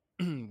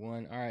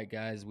One. All right,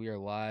 guys, we are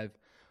live.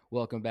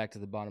 Welcome back to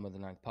the Bottom of the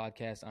Ninth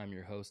podcast. I'm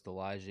your host,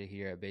 Elijah,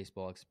 here at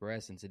Baseball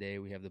Express, and today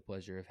we have the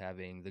pleasure of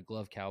having the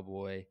Glove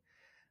Cowboy.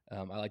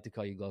 I like to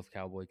call you Glove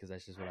Cowboy because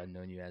that's just what I've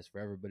known you as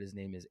forever, but his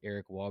name is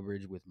Eric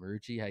Walbridge with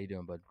Marucci. How you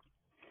doing, bud?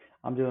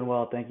 I'm doing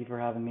well. Thank you for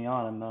having me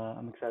on.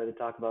 I'm excited to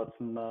talk about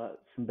some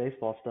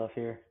baseball stuff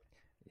here.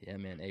 Yeah,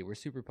 man. Hey, we're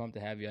super pumped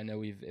to have you. I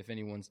know if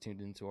anyone's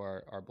tuned into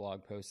our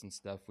blog posts and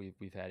stuff,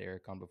 we've had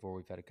Eric on before.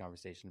 We've had a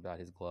conversation about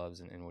his gloves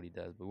and what he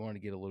does, but we wanted to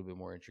get a little bit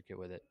more intricate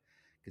with it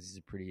because he's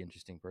a pretty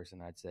interesting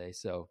person, I'd say.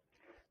 So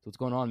what's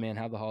going on, man?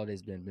 How the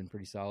holidays been? Been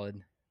pretty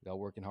solid. Y'all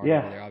working hard over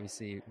Yeah, there.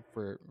 Obviously,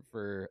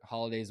 for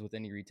holidays with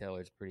any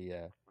retailer, it's pretty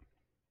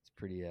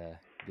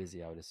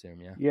busy, I would assume.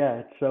 Yeah.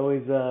 yeah. It's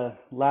always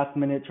last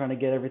minute trying to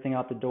get everything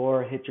out the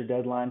door, hit your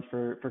deadlines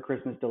for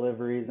Christmas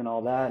deliveries and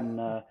all that.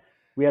 And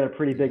we had a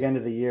pretty big Yeah. end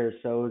of the year,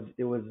 so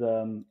it was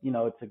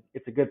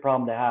it's a good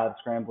problem to have,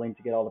 scrambling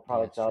to get all the Yeah,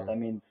 products it's out. true. That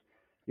means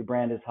your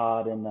brand is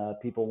hot and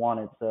people want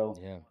it. So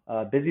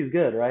Yeah. busy is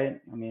good, right?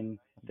 I mean,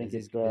 I think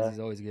Busy's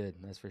always good.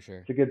 That's for sure.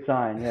 it's a good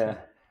sign. Yeah.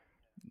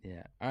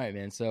 Yeah. All right,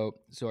 man. So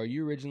are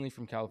you originally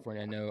from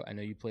California? I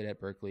know you played at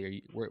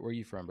Berkeley. Where are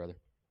you from, brother?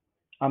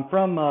 I'm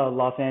from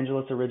Los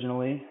Angeles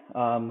originally,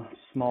 Okay.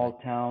 small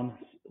town,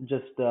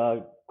 just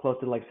close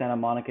to like Santa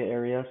Monica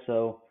area.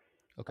 So,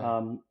 Okay.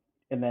 um,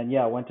 and then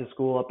yeah, I went to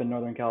school up in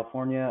Northern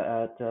California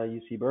at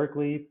UC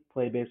Berkeley.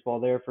 Played baseball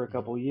there for a Hmm.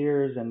 couple of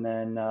years, and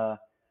then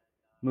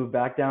moved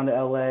back down to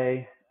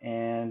LA.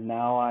 And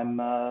now I'm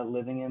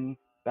living in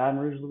Baton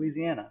Rouge,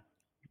 Louisiana.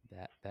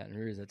 Baton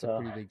Rouge. That's a So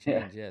pretty big yeah,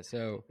 change. Yeah.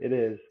 So it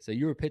is. so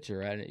you were a pitcher,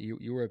 right?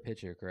 You were a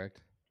pitcher,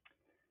 correct?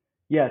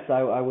 Yes,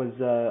 I was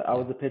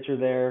Yeah. a pitcher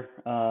there,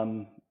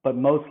 but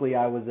mostly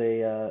I was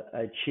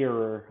a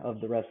cheerer of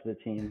the rest of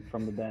the team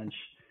from the bench.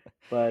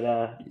 But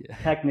Yeah.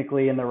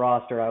 technically in the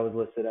roster, I was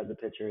listed as a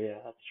pitcher. Yeah,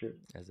 that's true.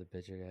 As a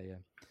pitcher, yeah, yeah.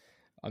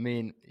 I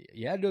mean,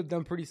 you had to have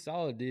done pretty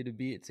solid, dude,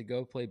 to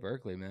go play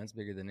Berkeley, man. That's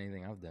bigger than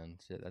anything I've done.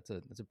 Shit, that's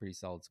a pretty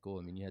solid school.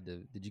 I mean, you had to.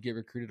 Did you get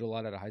recruited a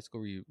lot out of high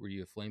school? Were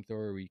you a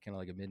flamethrower? Were you kind of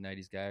like a mid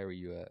 '90s guy? Or were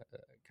you a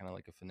kind of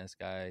like a finesse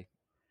guy?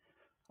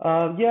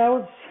 Yeah, I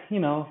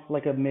was,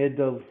 like a mid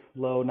to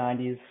low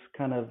 90s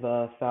kind of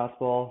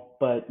fastball,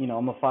 but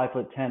I'm a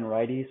 5'10"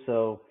 righty,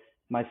 so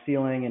my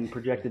ceiling and Yeah,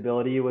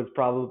 projectability was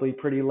probably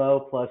pretty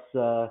low. Plus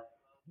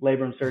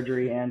labrum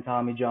surgery and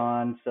Tommy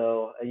John,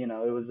 so it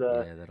was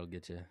yeah, that'll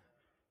get you.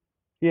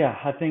 Yeah,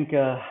 I think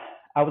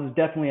I was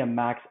definitely a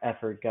max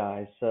effort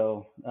guy.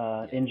 So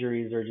Yeah,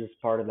 injuries are just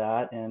part of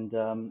that, and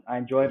I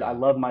yeah.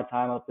 loved my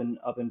time up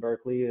in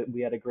Berkeley.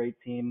 We had a great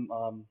team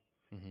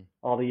Hmm.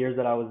 all the years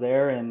that I was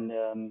there, and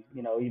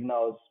even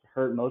though I was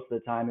hurt most of the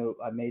time,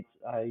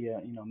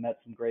 met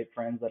some great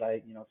friends that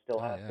I still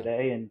Oh have yeah,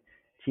 today, and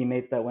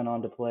teammates that went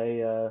on to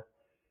play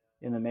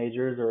in the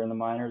majors or in the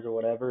minors or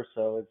whatever.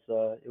 So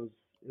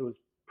it was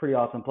pretty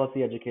awesome. Plus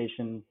the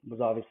education was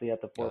obviously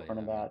at the oh forefront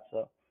yeah. of I mean, that.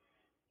 So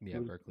it yeah,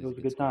 was it Berkeley's a was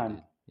a good good school, time.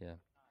 dude. Yeah,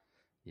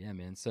 yeah,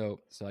 man.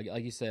 So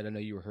like you said, I know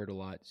you were hurt a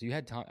lot. So you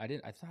had Tom. I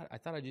didn't. I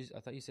thought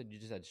you said you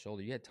just had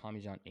shoulder. You had Tommy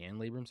John and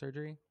labrum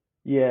surgery.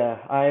 Yeah,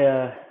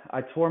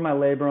 I tore my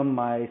labrum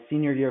my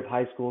senior year of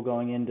high school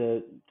going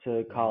into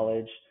Mm.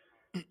 college.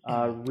 Okay.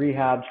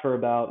 Rehabbed for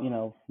about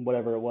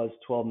whatever it was,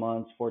 12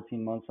 months,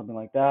 14 months, something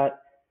like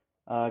that.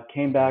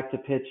 Came Okay. back to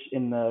pitch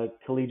in the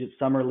collegiate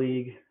summer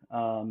league.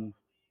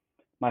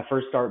 My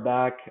first start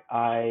back,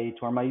 I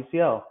tore my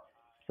UCL.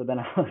 So then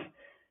I was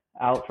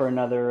out for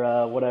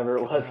another whatever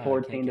it was, God, can't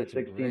 14 to catch a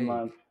 16 break.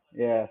 months.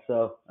 Yeah.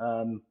 So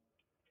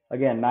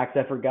again, max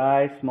effort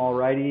guy, small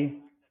Fuck. righty,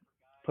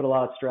 put a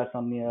lot of stress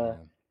on Yeah, the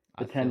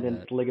I feel tendons,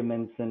 that.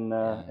 ligaments,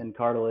 Yeah, and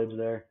cartilage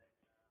there.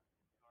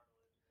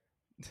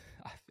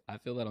 I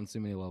feel that on so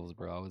many levels,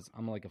 bro.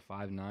 I'm like a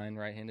 5'9"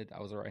 right-handed.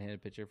 I was a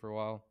right-handed pitcher for a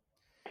while.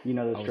 You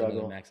know the I was another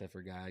struggle. max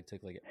effort guy.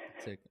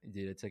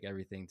 It took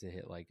everything to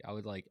hit. Like I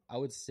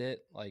would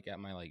sit like at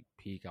my like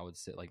peak. I would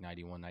sit like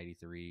 91,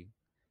 93,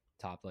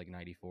 top like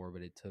 94.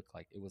 But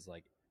it was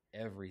like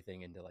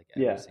everything into like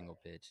every Yeah, single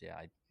pitch. Yeah,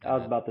 I and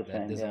was about the that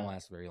same. doesn't Yeah.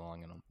 last very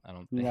long. I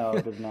don't think No,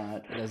 it does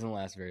not. it doesn't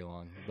last very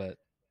long. But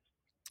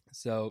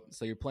so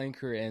your playing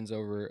career ends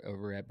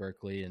over at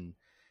Berkeley, and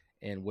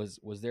was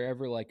there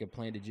ever like a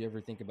plan? Did you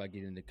ever think about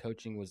getting into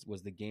coaching?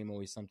 Was the game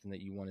always something that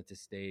you wanted to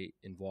stay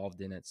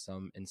involved in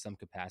in some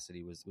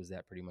capacity? Was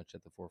that pretty much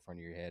at the forefront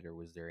of your head, or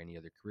was there any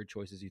other career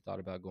choices you thought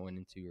about going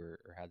into, or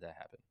how'd that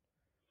happen?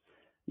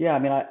 Yeah, I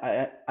mean,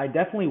 I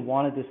definitely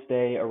wanted to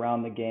stay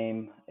around the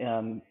game,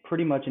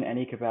 pretty much in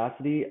any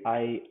capacity.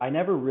 I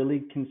never really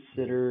Hmm.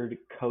 considered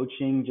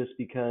coaching just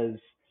because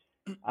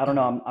I don't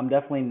know. I'm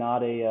definitely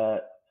not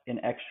a an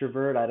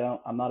extrovert.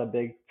 I'm not a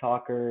big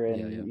talker, Yeah,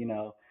 yeah,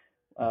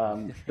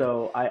 and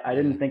so I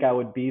didn't yeah. think I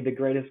would be the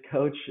greatest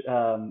coach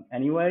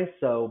anyway.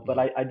 So, but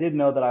Hmm. I did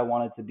know that I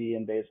wanted to be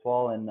in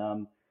baseball, and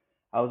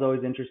I was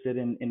always interested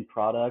in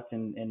product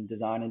and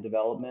design and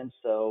development.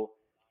 So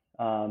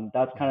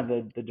that's kind Hmm.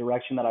 of the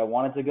direction that I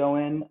wanted to go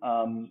in.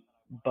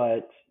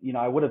 But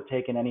I would have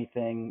taken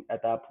anything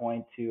at that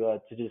point to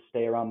just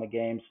stay around the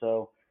game.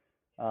 So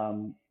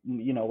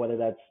whether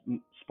that's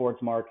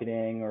sports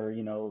marketing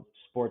or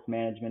sports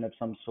management of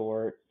some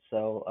sort.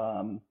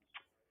 So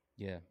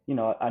Yeah.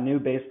 I knew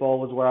baseball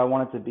was where I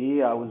wanted to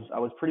be. I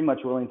was pretty much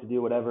willing to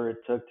do whatever it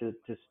took to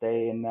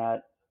stay in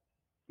that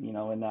in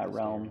that To stay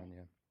realm. around.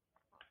 Yeah.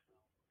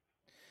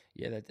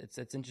 Yeah,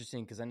 that's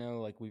interesting because I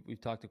know like we've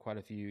talked to quite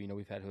a few.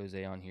 We've had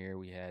Jose on here.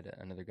 We had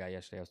another guy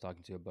yesterday. I was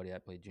talking to a buddy I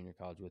played junior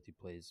college with. He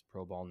plays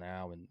pro ball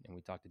now, and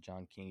we talked to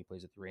John King. He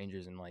plays at the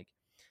Rangers, and like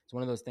it's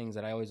one of those things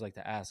that I always like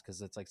to ask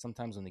because it's like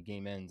sometimes when the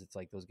game ends, it's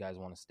like those guys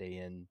want to stay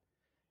in,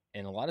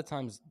 and a lot of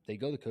times they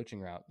go the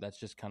coaching route. That's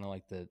just kind of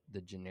like the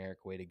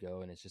generic way to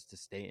go, and it's just to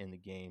stay in the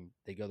game.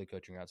 They go the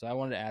coaching route. So I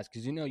wanted to ask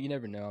because you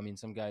never know. I mean,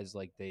 some guys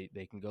like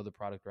they can go the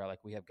product route.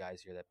 Like we have guys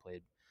here that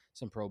played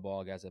some pro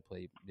ball, guys that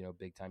play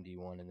big time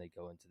D1, and they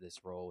go into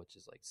this role, which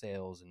is like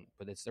sales, and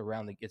but it's still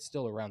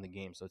around the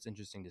game. So it's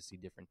interesting to see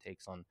different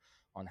takes on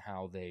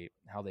how they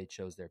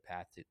chose their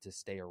path to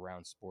stay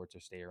around sports or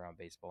stay around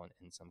baseball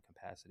in some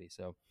capacity.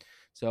 So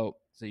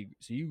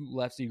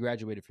you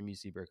graduated from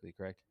UC Berkeley,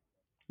 correct?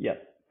 Yes.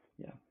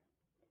 Yeah.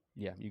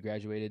 Yeah, you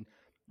graduated.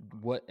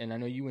 And I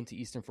know you went to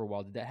Eastern for a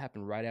while. Did that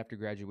happen right after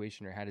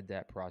graduation, or how did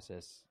that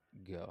process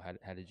go?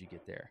 How did you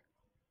get there?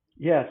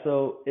 Yeah,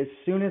 so as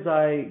soon as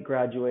I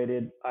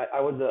graduated,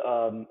 I was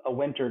a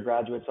winter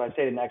graduate, so I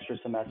stayed an extra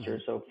Hmm.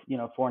 semester, so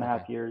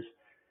 4.5 Okay, years.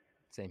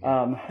 same here.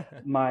 Um,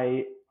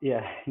 my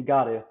yeah,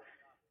 got to.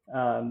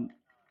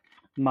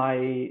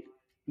 My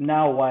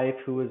now wife,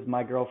 who was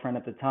my girlfriend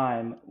at the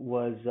time,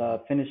 was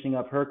Hmm. finishing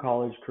up her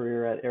college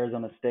career at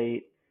Arizona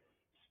State.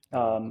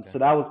 Oh, okay. So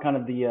that was kind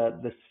of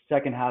the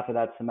second half of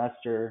that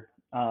semester,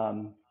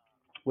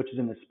 which is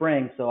in the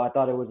spring. So I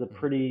thought it was a Hmm.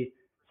 pretty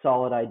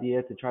solid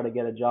idea to try to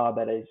get a job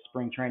at a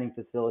spring training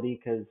facility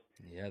because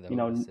Yeah, that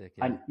would be sick.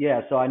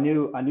 Yeah. so I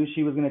knew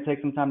she was going to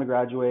take some time to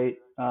graduate,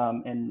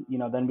 and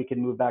then we could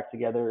move back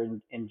together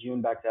in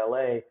June back to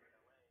LA.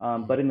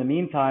 But Hmm. in the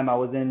meantime, I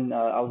was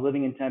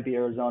living in Tempe,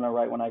 Arizona,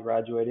 right when I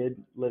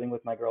graduated, living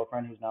with my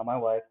girlfriend, who's now my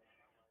wife,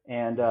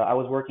 and Hmm. I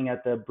was working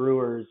at the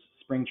Brewers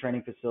spring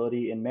training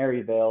facility in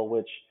Maryvale,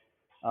 which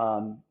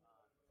um,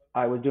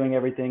 I was doing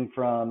everything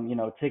from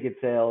ticket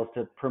sales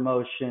to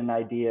promotion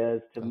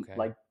ideas to Okay.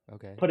 like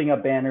Okay. putting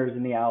up banners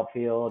in the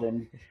outfield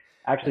and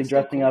actually That's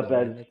still dressing cool up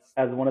though, man.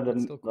 as one of That's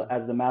the still cool.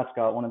 as the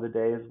mascot one of the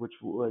days, which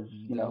was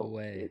No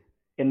way.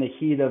 in the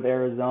heat of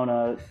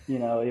Arizona.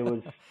 It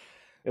was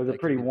a That could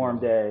pretty be warm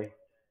brutal. day,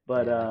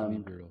 but Yeah, that could be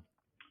um, brutal.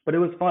 but it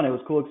was fun. It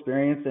was a cool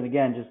experience, and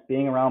again, just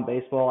being around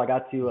baseball, I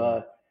got to Hmm.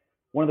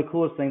 one of the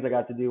coolest things I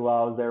got to do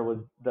while I was there was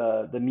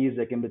the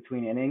music in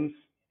between innings,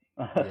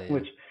 Yeah, yeah.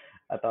 which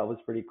I thought was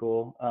pretty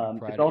cool.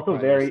 It's You also pride your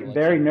very very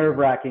selection. nerve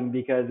Yeah. wracking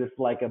because it's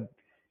like a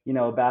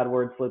bad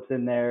word slips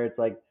in there. It's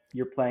like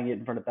you're playing it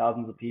in front of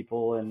thousands of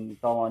people, and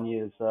it's all on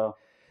you. So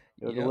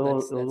it was You a know, little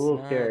that's it was a that's little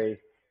not scary.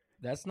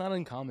 that's not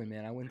uncommon,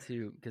 man. I went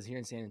to because here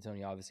in San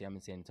Antonio, obviously, I'm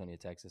in San Antonio,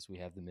 Texas. We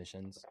have the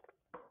Missions,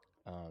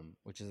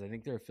 which is I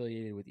think they're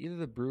affiliated with either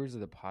the Brewers or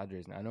the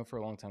Padres. Now I know for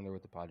a long time they're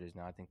with the Padres.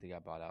 Now I think they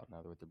got bought out.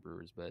 Now they're with the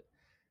Brewers. But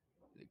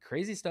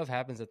crazy stuff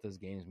happens at those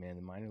games, man.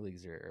 The minor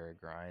leagues are a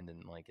grind,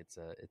 and like it's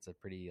a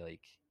pretty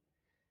like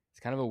it's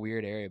kind of a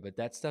weird area. But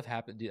that stuff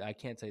happened. Dude, I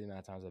can't tell you the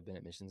amount of times I've been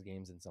at Missions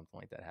games and something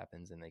like that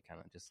happens, and they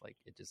kind of just like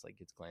it just like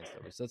gets glanced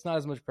over. So it's not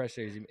as much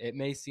pressure as it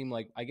may seem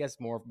like. I guess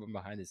more from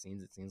behind the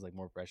scenes, it seems like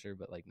more pressure,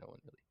 but like no one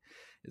really.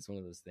 It's one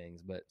of those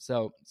things. But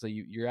so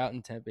you're out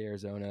in Tempe,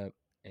 Arizona,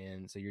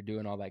 and so you're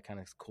doing all that kind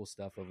of cool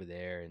stuff over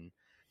there,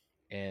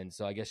 and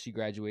so I guess she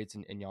graduates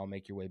and y'all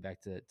make your way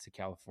back to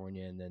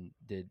California. And then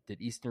did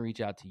Easton reach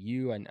out to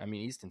you? And I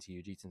mean, Easton's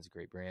huge. Easton's a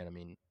great brand. I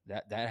mean,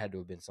 that had to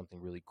have been something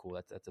really cool.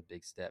 That's a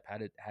big step. How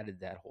did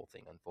that whole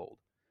thing unfold?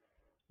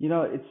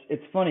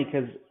 It's funny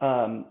because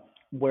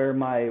where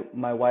my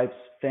wife's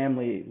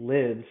family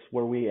lives,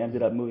 where we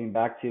ended Hmm. up moving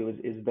back to,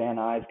 is Van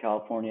Nuys,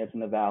 California. It's in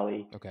the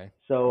valley. Okay.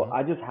 So Hmm.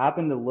 I just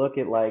happened to look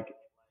at like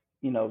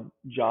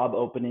job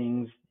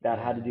openings that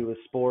Yeah. had to Yeah. do with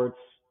sports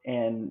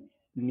and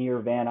near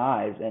Van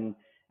Nuys, and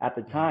at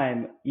the Hmm.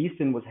 time,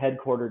 Easton was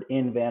headquartered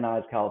in Van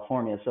Nuys,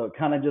 California. So it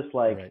kind of just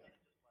Right.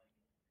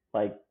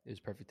 like It was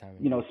perfect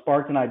timing. Yeah.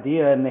 sparked an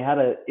idea, and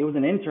it was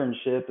an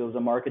internship. It was a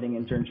marketing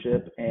Hmm.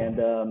 internship,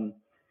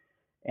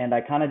 and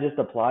I kind of just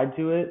applied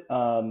to it.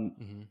 Hmm.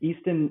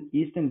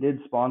 Easton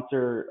did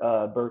sponsor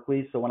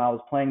Berkeley, so when I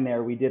was playing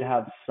there, we did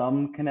have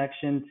some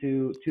connection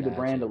to the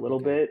brand a Gotcha. little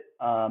Okay.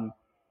 bit.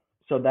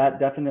 So that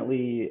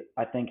definitely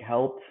I think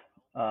helped.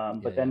 Yeah.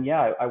 But Yeah. then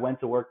yeah, I went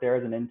to work there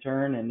as an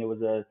intern, and it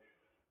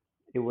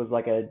was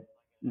like a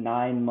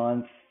 9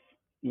 month,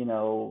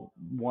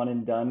 one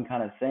and done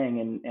kind of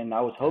thing, and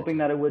I was hoping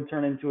Gotcha. that it would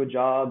turn into a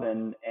job,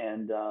 and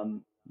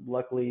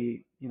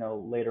luckily,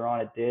 later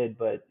on it did.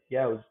 But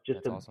yeah, it was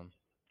That's awesome.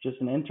 just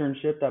an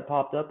internship that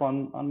popped up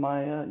on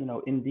my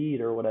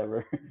Indeed or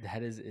whatever.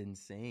 That is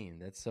insane.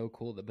 That's so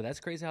cool. But that's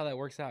crazy how that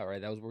works out,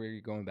 right? That was where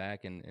you're going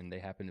back, and they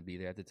happened to be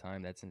there at the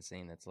time. That's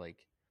insane. That's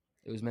like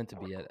it was meant to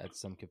be at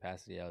some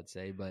capacity, I would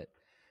say. But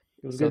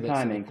It was so good the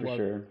timing for glove,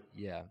 sure.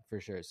 yeah, for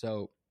sure.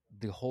 So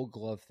the whole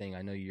glove thing,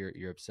 I know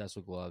you're obsessed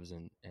with gloves,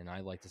 and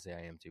I like to say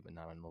I am too, but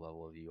not on the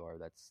level of you are.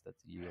 That's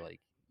you like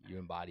you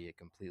embody it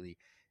completely.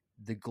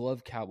 The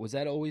Glove Cow, was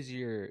that always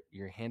your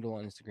handle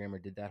on Instagram, or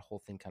did that whole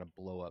thing kind of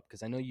blow up?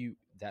 Because I know you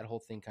that whole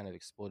thing kind of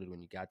exploded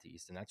when you got to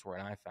Easton. That's where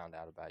I found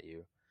out about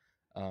you.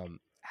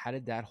 How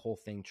did that whole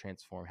thing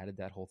transform? How did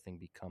that whole thing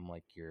become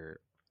like your?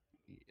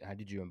 How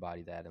did you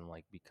embody that and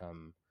like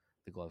become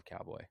the Glove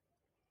Cowboy?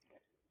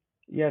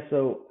 Yeah,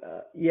 so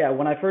yeah,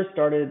 when I first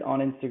started on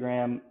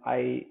Instagram,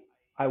 I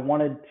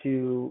wanted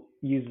to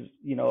use,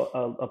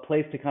 a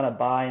place to kind of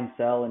buy and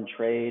sell and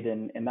trade,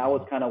 and that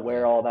was kind of where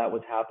Yeah. all that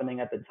was happening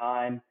at the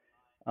time.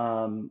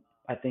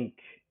 I think,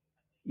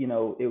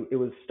 it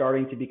was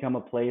starting to become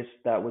a place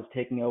that was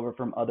taking over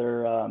from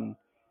other,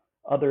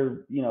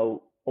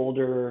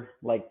 older,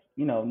 like,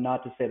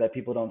 not to say that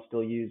people don't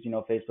still use,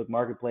 Facebook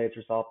Marketplace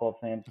or softball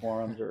fans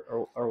forums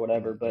or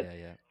whatever, but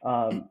Yeah,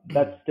 yeah.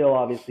 that's still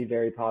obviously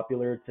very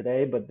popular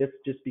today. But this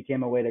just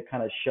became a way to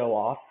kind of show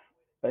off,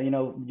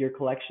 your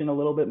collection a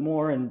little bit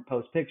more and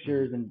post Hmm.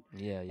 pictures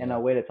Yeah, and yeah. a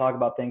way to talk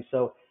about things.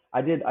 So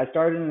I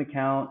started an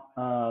account.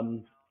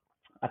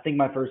 I think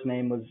my first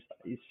name was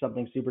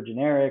something super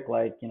generic,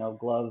 like,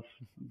 glove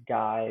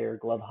guy or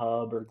glove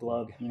hub or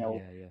Glove glove, guy.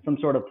 Yeah, yeah. some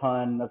sort of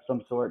pun of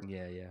some sort.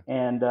 Yeah, yeah.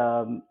 And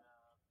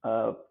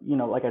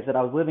like I said,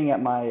 I was living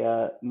at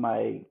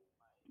my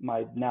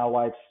now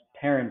wife's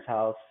parents'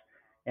 house.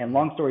 And Hmm.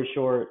 long story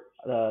short,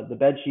 the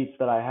bed sheets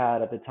that I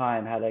had at the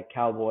time had a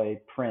cowboy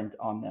print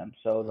on them.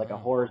 So it was like a Oh,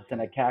 horse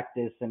and a okay.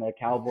 cactus and a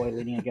cowboy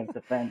leaning against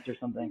a fence or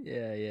something.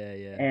 Yeah, yeah,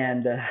 yeah.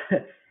 And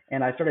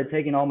and I started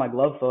taking all my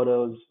glove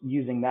photos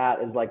using that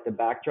as like the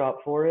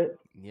backdrop for it.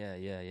 Yeah,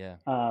 yeah, yeah.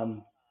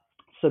 Um,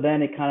 so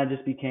then it kind of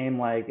just became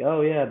like,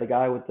 oh yeah, the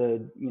guy with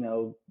The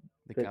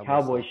the cowboy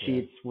cowboy stuff, yeah.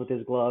 sheets with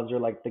his gloves, or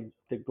like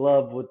the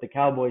glove with the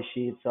cowboy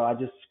sheets. So I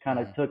just kind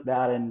of Hmm. took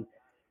that and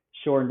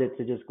shortened it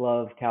to just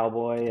Glove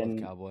Cowboy, Glove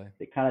and cowboy.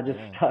 it kind of just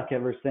Yeah. stuck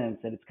ever since.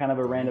 And it's kind of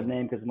a random Dang.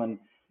 name because when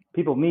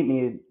people meet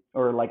me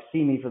or like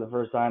see me for the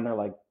first time, they're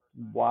like,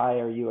 "Why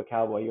are you a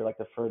cowboy? You're like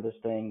the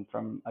furthest thing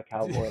from a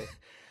cowboy And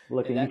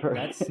looking that's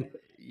person."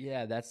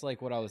 yeah, that's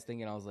like what I was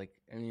thinking. I was like,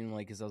 I mean,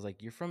 like, cause I was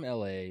like, you're from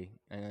LA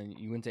and then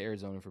you went to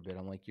Arizona for a bit.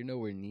 I'm like, you're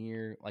nowhere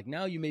near. Like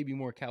now, you may be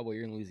more cowboy.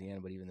 You're in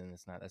Louisiana, but even then,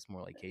 it's not. That's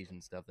more like Cajun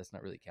stuff. That's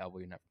not really cowboy.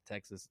 You're not from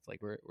Texas. It's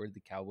like where did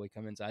the cowboy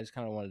come in? So I just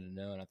kind of wanted to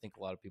know, and I think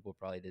a lot of people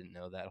probably didn't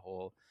know that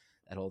whole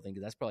thing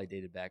because that's probably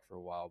dated back for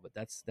a while. But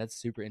that's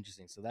super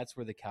interesting. So that's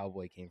where the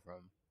cowboy came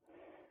from.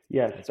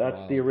 Yes, That's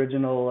that's the wild.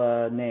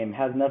 original name.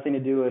 Has nothing to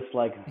do with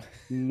like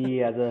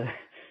me as a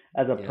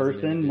as a Yeah, as an person.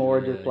 individual. More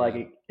Yeah, just like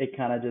yeah, it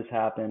kind of just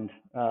happened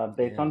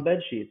based yeah. on bed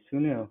sheets. Who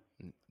knew?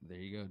 There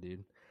you go,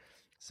 dude.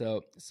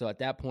 So at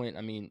that point,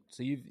 I mean,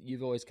 so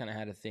you've always kind of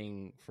had a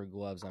thing for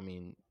gloves. I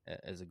mean,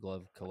 as a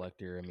glove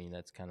collector, I mean,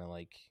 that's kind of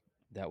like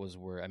that was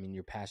where I mean,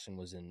 your passion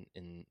was in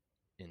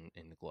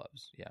the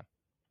gloves. Yeah.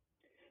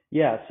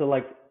 Yeah, so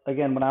like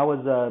again, when I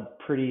was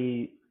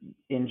pretty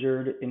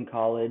injured in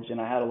college and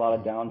I had a lot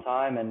of Hmm.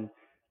 downtime, and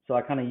so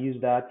I kind of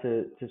used that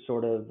to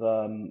sort of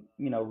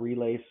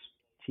relace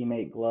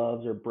teammate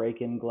gloves or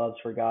break in gloves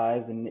for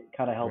guys, and it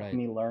kind of helped Right.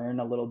 me learn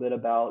a little bit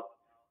about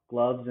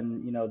gloves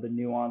and the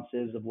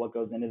nuances of what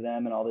goes into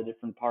them and all the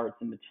different parts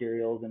and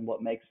materials and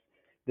what makes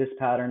this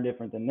pattern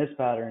different than this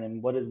pattern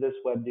and what does this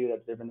web do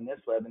that's different than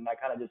this web, and I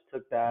kind of just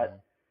took that.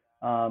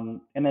 Hmm.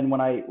 And then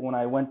when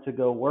I went to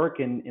go work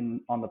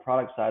in on the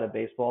product side of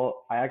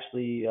baseball, I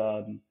actually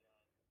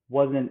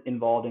wasn't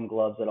involved in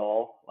gloves at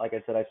all. Like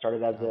I said, I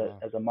started as Oh a wow.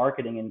 as a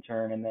marketing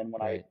intern, and then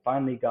when I Right.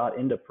 finally got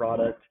into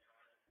product,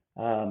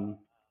 um,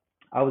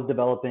 I was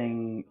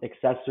developing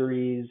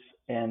accessories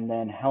and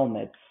then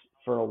helmets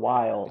for a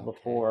while Okay.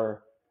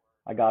 before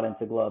I got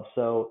into gloves.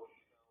 So,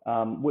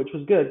 which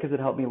was good because it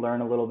helped me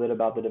learn a little bit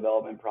about the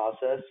development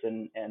process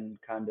and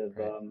kind of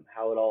Right.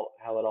 how it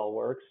all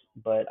works.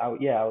 But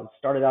I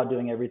started out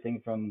doing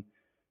everything from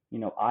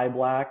eye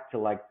black to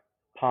like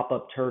pop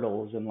up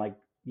turtles and like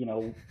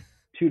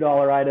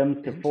 $2 items to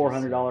Interesting.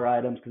 $400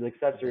 items because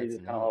accessories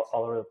That's is kind of all nuts.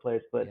 over the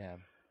place. But Yeah.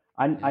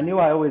 I Yeah. knew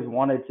I always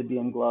wanted to be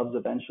in gloves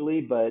eventually,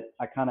 but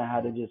I kind of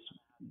had to Hmm. just,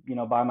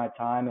 buy my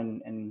time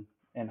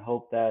and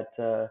hope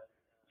that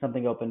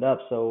something opened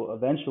up. So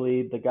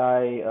eventually, the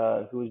guy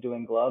who was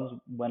doing gloves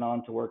went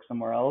on to work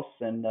somewhere else,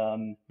 and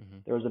Hmm.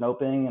 there was an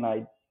opening, and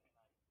I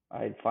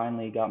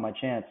finally got my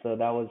chance. So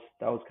that was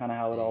kind of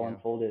how it There you all go.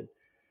 unfolded.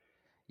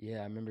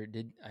 Yeah, I remember.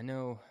 Did I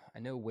know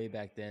way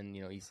back then?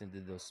 You know, Easton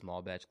did those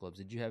small batch clubs.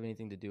 Did you have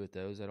anything to do with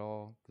those at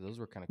all? Because those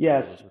were kind of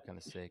Yes, cool. Those were kind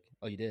of sick.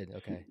 Oh, you did.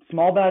 Okay.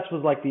 small batch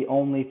was like the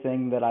only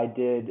thing that I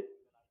did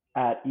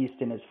at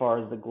Easton as far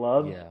as the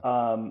gloves. Yeah.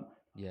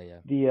 Yeah.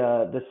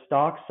 Yeah. The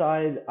stock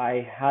side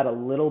I had a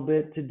little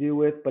bit to do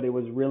with, but it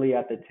was really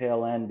at the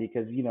tail end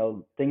because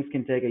things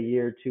can take a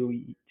year,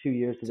 2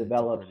 years to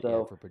develop. Yeah,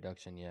 So for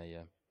production. Yeah.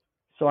 Yeah.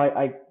 so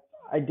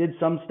I did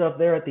some stuff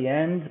there at the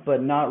end,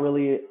 but not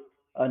really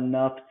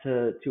enough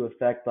to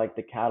affect like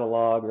the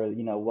catalog or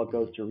what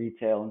goes Hmm. to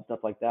retail and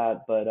stuff like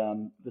that. But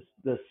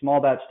the small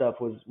batch stuff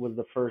was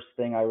the first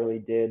thing I really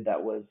did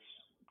that was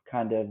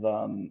kind of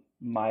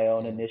my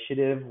own Yeah.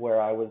 initiative where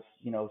I was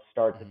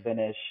start to Hmm.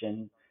 finish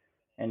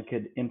and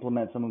could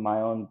implement some of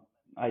my own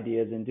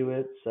ideas into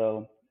it.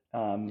 So Yeah,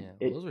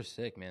 well, It those were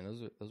sick, man.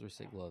 Those were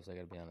sick gloves. I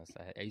got to be honest.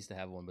 I used to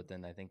have one, but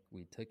then I think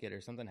we took it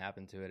or something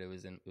happened to it. It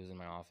was in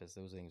my office.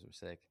 Those things were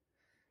sick.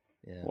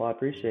 Yeah, Well, I those were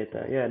appreciate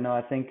that. cool. Yeah, no,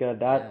 I think Yeah,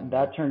 that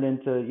man. turned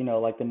into,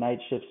 like the night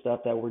shift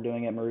stuff that we're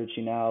doing at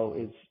Marucci now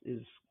Hmm.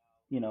 is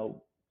you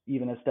know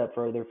even a step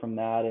further from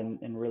that,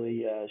 and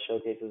really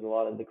showcases a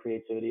lot of the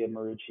creativity of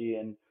Marucci,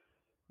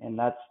 and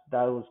that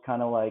was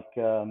kind of like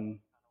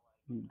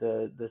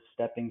the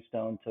stepping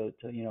stone to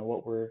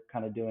what we're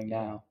kind of doing Yeah.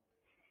 now.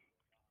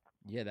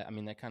 Yeah, I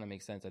mean that kind of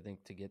makes sense. I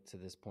think to get to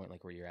this point,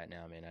 like where you're at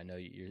now, man. I know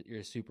you're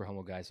a super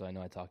humble guy, so I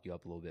know I talked you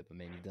up a little bit, but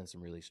man, you've done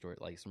some really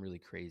like some really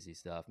crazy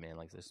stuff, man.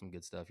 Like there's some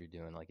good stuff you're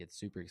doing. Like it's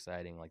super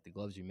exciting. Like the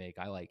gloves you make,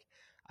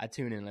 I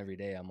tune in every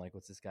day. I'm like,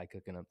 what's this guy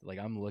cooking up? Like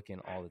I'm looking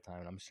all the time,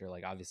 and I'm sure,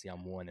 like obviously,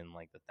 I'm one in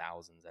like the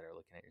thousands that are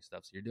looking at your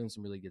stuff. So you're doing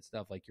some really good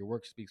stuff. Like your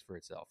work speaks for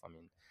itself. I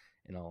mean,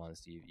 in all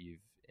honesty, you've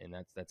and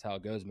that's how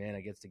it goes, man.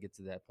 I guess to get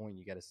to that point,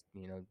 you got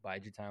to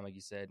bide your time, like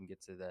you said, and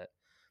get to that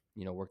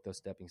work those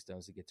stepping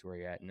stones to get to where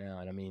you're at now.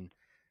 And I mean,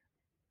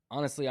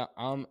 honestly,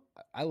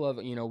 I love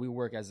we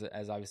work as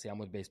obviously I'm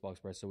with Baseball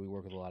Express, so we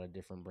work with a lot of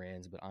different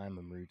brands. But I'm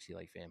a Marucci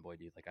like fanboy,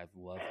 dude. Like I've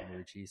loved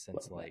Marucci since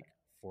Love that. like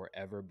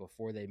forever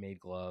before they made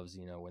gloves.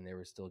 When they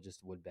were still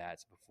just wood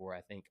bats. Before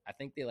I think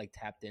they like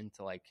tapped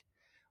into like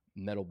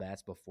metal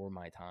bats before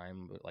my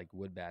time, but like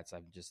wood bats,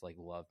 I've just like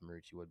loved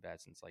Marucci wood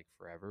bats since like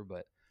forever.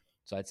 But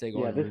so I'd say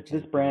Yeah, going to this Marucci is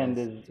this a pretty brand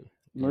nice. is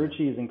Yeah.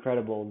 Marucci is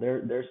incredible.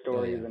 Their Oh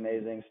story yeah. is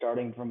amazing.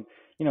 Starting from,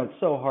 it's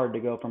so hard to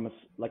go from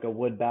like a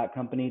wood bat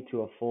company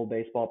to a full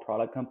baseball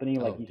product company.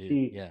 Like Oh you dude.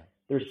 see, Yeah.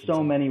 there's It's so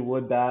insane. many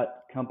wood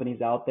bat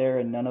companies out there,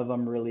 and none of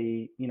them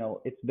really,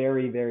 it's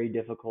very very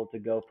difficult to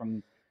go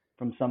from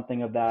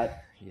something of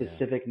that Yeah.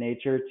 specific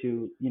nature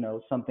to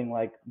something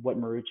like what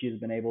Marucci has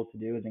been able to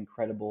do is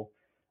incredible.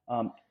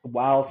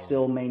 While Yeah.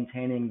 still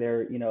maintaining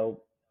their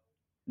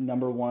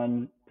number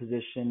one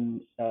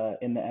position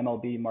in the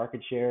MLB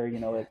market share.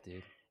 Yeah,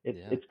 dude.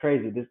 Yeah. It's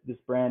crazy. This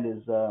brand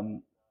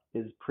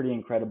is pretty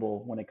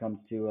incredible when it comes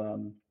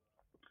to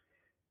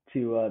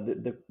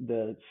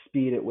the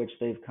speed at which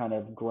they've kind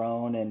of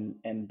grown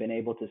and been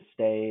able to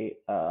stay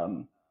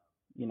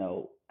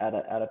at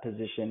a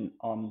position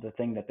on the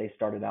thing that they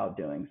started out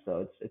doing.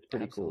 So it's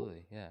pretty cool.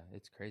 Absolutely. Yeah,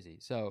 it's crazy.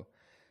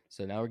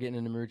 So now we're getting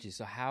into Marucci.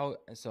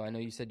 So I know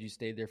you said you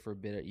stayed there for a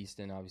bit at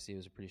Easton. Obviously, it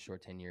was a pretty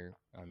short tenure.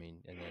 I mean,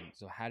 and then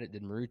so how did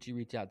Marucci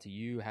reach out to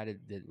you?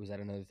 Was that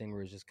another thing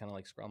where it was just kind of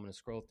like I'm gonna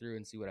scroll through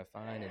and see what I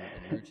find, and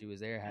Marucci was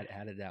there?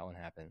 How did that one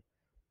happen?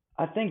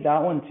 I think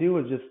that one too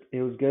was just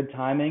it was good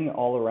timing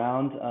all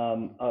around.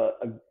 Hmm.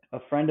 A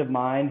friend of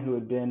mine who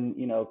had been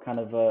kind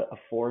of a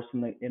force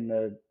in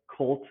the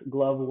Colt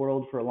glove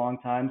world for a long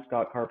time,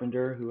 Scott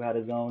Carpenter, who had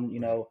his own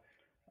Right.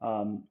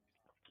 um,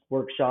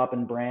 workshop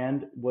and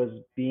brand, was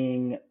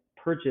being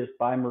purchased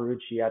by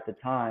Marucci at the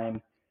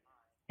time,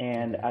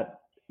 and Okay.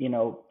 at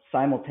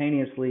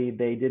simultaneously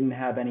they didn't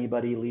have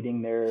anybody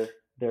leading their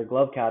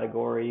glove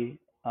category.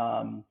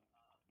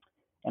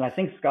 And I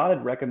think Scott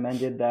had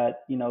recommended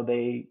that,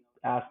 they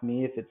asked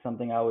me if it's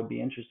something I would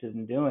be interested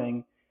in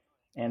doing.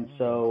 And Oh, okay.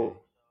 so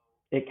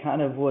it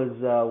kind of was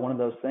one of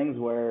those things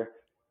where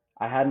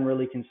I hadn't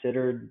really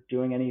considered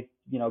doing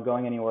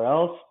going anywhere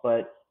else,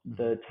 but Hmm.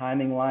 the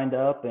timing lined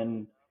up,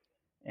 and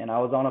I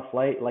was on a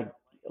flight.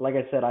 Like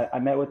I said, I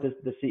met with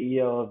the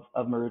CEO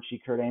of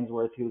Marucci, Kurt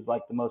Ainsworth, who's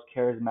like the most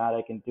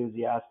charismatic,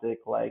 enthusiastic,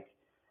 like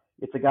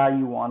it's a guy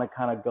you want to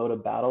kind of go to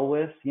battle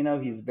with. He's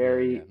Yeah,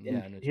 yeah, yeah.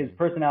 I know what you his mean.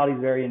 personality is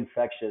very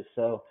infectious.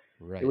 So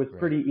it Right, was right.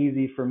 pretty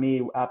easy for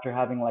me after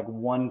having like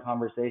one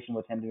conversation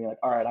with him to be like,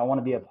 all right, I want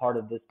to be a I'm part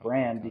of this I'm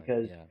brand coming.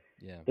 because Yeah,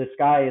 yeah. the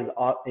sky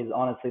is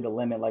honestly the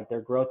limit. Like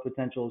their growth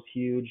potential is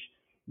huge.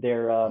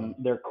 Hmm.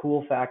 Their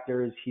cool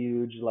factor is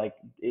huge. Like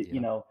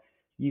Yeah,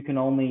 you can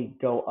only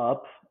go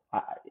up.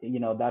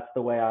 That's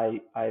the way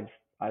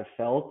I've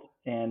felt,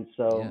 and yeah.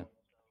 so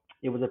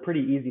it was a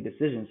pretty easy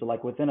decision. So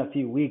like within a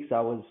few weeks,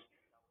 I was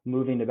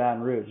moving to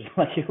Baton Rouge.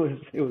 Like it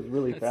was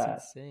really That's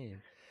fast. insane.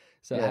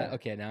 So Yeah.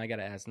 okay, now I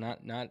gotta ask,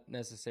 not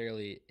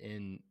necessarily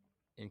in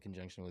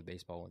conjunction with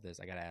baseball with this.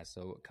 I gotta ask.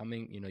 So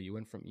coming, you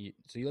went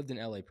so you lived in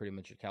LA pretty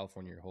much, your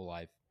California, your whole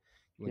life.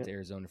 You went to Yep.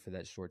 Arizona for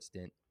that short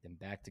stint, then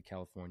back to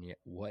California.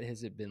 What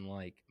has it been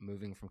like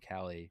moving from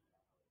Cali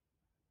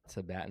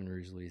to Baton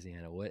Rouge,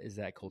 Louisiana? What is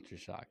that culture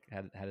shock?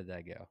 How did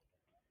that go?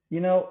 You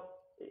know,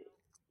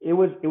 it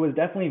was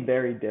definitely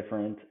very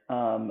different.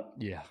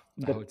 Yeah,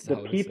 The I the would say, I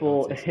would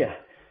people, say so. yeah,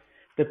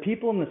 the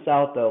people in the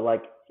South though,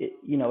 like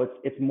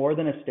it's more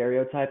than a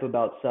stereotype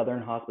about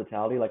Southern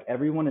hospitality. Like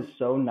everyone is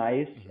so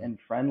nice Hmm. and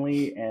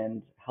friendly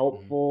and Hmm.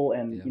 helpful,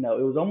 and Yeah.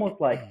 it was almost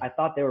like I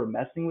thought they were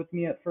messing with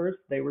me at first.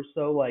 They were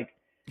so like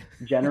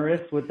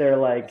generous with their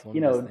like, It's one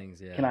of those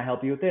things. can Yeah. I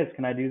help you with this?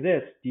 Can I do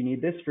this? Do you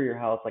need this for your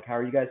house? Like, how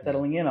are you guys Yeah.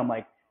 settling in? I'm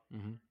like,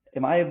 Hmm.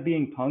 am I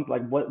being punked?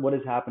 Like, what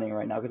is happening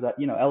right now? Because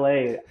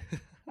LA,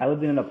 I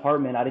lived in an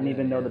apartment. I didn't Yeah.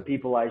 even know the Yeah.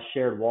 people I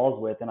shared walls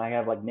with, and I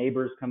have like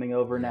neighbors coming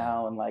over Yeah.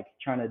 now and like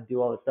trying to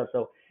do all this stuff.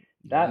 So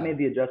that Yeah. made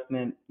the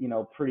adjustment,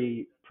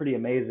 pretty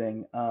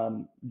amazing.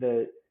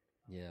 The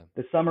Yeah.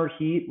 The summer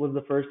heat was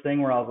the first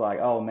thing where I was like,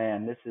 oh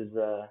man, this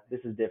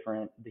is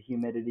different. The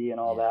humidity and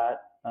all Yeah.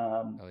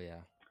 that. Oh yeah.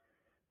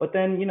 But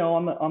then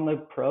on the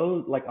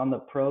pro like on the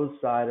pros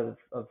side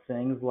of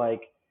things,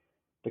 like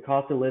the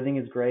cost of living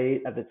is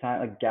great at the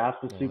time. Like gas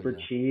was Oh super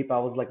yeah. cheap. I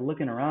was like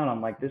looking around.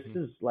 I'm like, this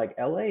is like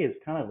LA is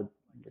kind of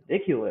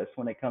ridiculous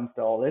when it comes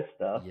to all this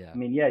stuff. I Yeah.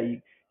 mean, yeah,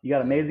 you got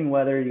Yeah. amazing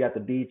weather. You got the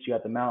beach. You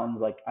got the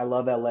mountains. Like I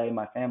love LA.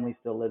 My family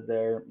still lives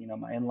there.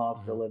 My in-laws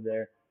Hmm. still live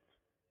there.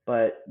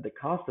 But the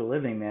cost of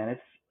living, man,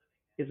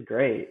 it's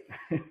great.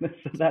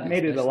 So that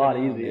made it a Especially lot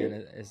now, man.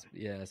 easier.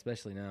 Yeah,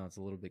 especially now, it's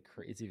a little bit.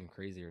 It's even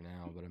crazier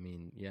now. But I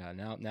mean, yeah,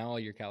 now all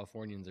your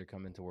Californians are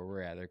coming to where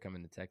we're at. They're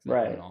coming to Texas. They're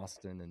coming Right. to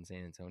Austin and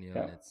San Antonio,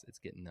 Yeah. and it's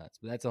getting nuts.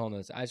 But that's a whole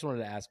nother. I just wanted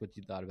to ask what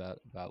you thought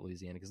about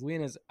Louisiana, because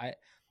Louisiana's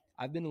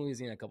I've been to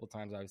Louisiana a couple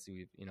times. Obviously,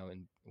 we've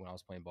and when I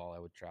was playing ball, I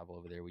would travel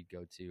over there. We'd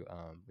go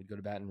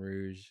to Baton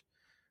Rouge.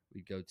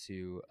 We'd go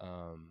to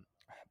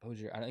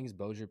Bossier. I think it's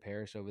Bossier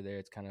Parish over there.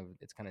 It's kind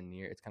of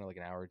near. It's kind of like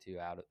an hour or two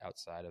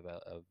outside of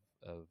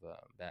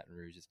Baton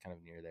Rouge. It's kind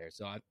of near there.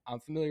 So I'm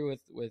familiar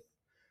with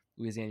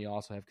Louisiana. You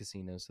also have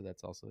casinos, so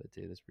that's also it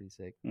too. That's pretty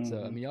sick. So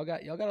I Hmm. mean, y'all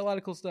got a lot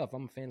of cool stuff.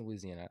 I'm a fan of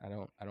Louisiana.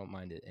 I don't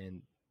mind it.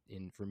 And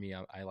for me,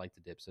 I like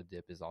the dip. So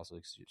dip is also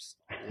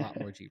a lot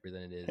more cheaper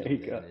than it is There over you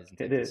there go. than it is in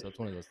It Texas. is. So it's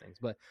one of those things.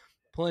 But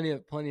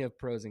plenty of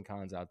pros and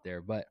cons out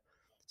there. But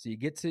so you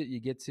get to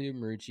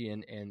Marucci,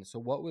 and so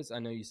what was, I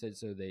know you said,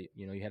 so they,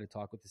 you had to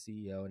talk with the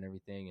CEO and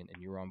everything, and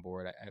you were on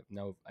board. I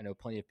know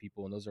plenty of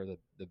people, and those are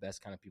the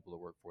best kind of people to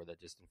work for, that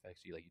just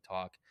infects you. Like, you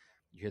talk,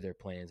 you hear their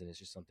plans, and it's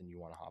just something you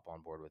want to hop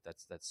on board with.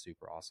 That's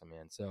super awesome,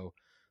 man. So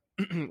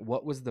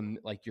what was the,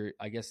 like, your,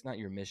 I guess not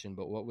your mission,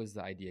 but what was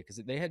the idea? Because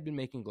they had been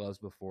making gloves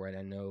before, and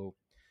I know,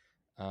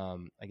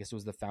 I guess it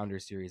was the founder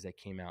series that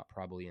came out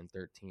probably in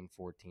 13,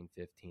 14,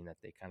 15 that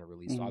they kind of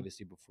released. So Hmm.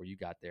 obviously before you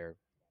got there,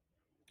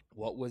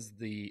 what was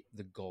the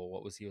goal?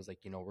 What was, he was like,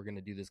 we're going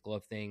to do this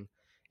glove thing,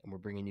 and we're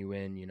bringing you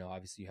in.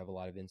 Obviously you have a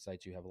lot of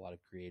insights, you have a lot of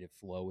creative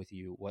flow with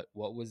you.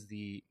 What was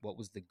the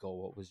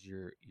goal? What was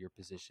your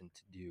position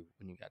to do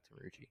when you got to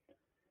Marucci?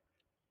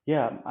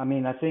 Yeah, I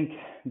mean, I think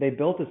they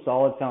built a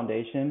solid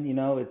foundation.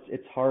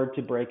 It's hard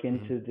to break Hmm.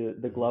 into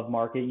the Hmm. glove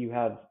market. You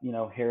have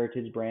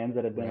heritage brands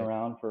that have been Right.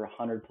 around for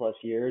 100 plus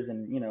years,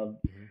 and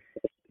Hmm.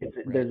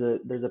 Right.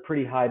 there's a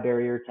pretty high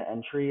barrier to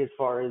entry as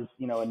far as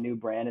a new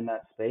brand in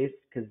that space,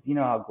 because you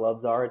know how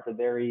gloves are. It's a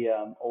very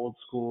old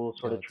school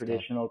sort Oh, of it's tough.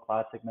 traditional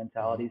classic Hmm.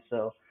 mentality.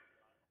 So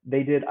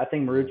they did, I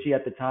think Yeah. Marucci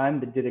at the time,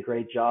 they did a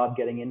great job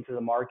getting into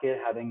the market,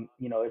 having,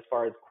 as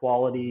far as Hmm.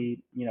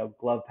 quality,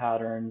 glove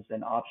patterns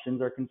and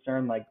options are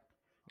concerned, like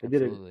they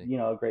did a, Absolutely.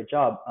 a great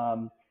job.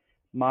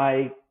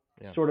 My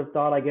Yeah. sort of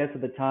thought, I guess, at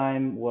the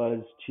time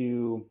was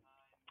to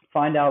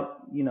find out,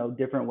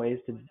 different ways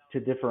to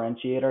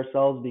differentiate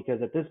ourselves,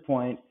 because at this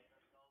point,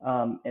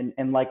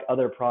 and like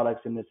other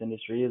products in this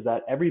industry, is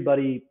that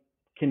everybody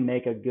can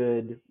make a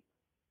good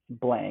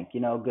blank,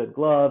 good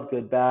glove,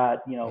 good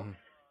bat, Hmm.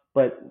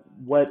 but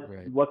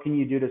Right. what can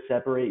you do to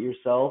separate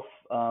yourself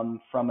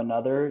from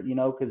another?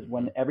 Because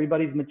when Hmm.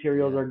 everybody's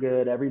materials Yeah. are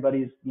good,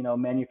 everybody's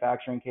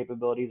manufacturing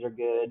capabilities are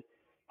good.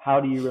 How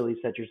do you really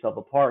set yourself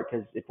apart?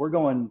 Because if we're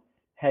going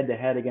head to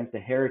head against a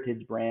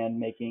heritage brand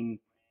making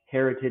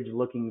heritage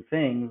looking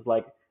things,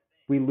 like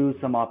we lose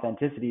Hmm. some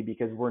authenticity,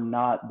 because we're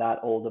not that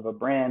old of a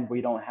brand.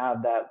 We don't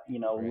have that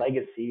Right.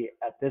 legacy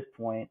at this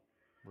point.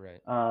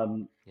 Right.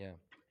 Um, Yeah.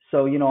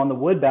 so, on the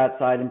wood bat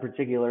side in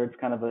particular, it's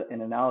kind of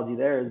an analogy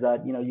there, is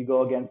that, you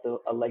go against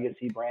a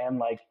legacy brand,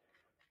 like,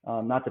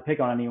 not to pick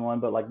on anyone,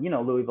 but like,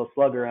 Louisville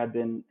Slugger had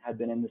been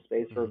in the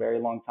space for a Hmm. very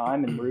long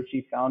time, and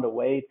Marucci found a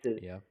way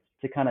Yeah.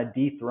 to kind of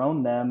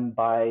dethrone them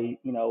by,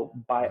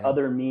 by Yeah.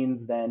 other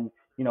means than,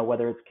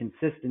 whether it's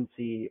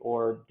consistency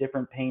or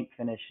different paint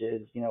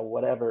finishes,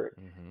 whatever.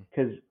 Hmm.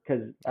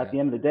 Because at Yeah. the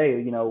end of the day,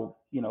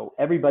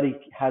 everybody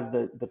has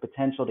the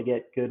potential to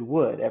get good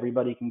wood.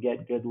 Everybody can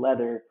get good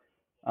leather.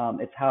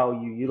 It's how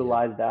you Yeah.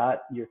 utilize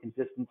that, your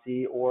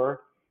consistency,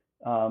 or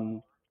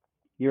um,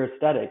 your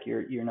aesthetic,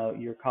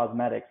 your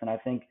cosmetics. And I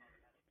think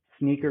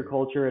sneaker Hmm.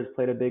 culture has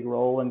played a big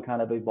role in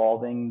kind of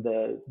evolving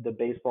the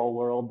baseball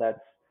world,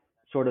 that's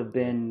sort of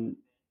Yeah. been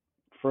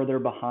further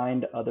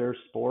behind other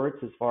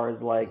sports as far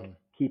as like Hmm.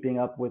 keeping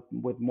up with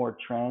more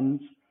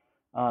trends.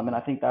 And Hmm. I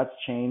think that's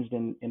changed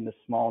in the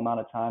small amount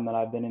of time that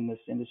I've been in this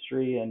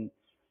industry.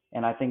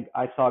 And I think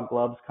I saw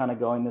gloves kind of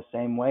going the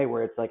same way,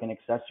 where it's like an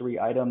accessory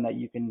item that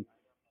you can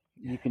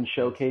It is.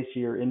 showcase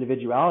your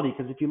individuality.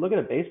 Because if you look at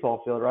a baseball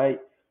field, right,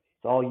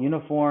 it's all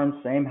uniform,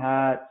 same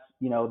hats.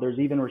 There's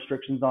even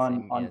restrictions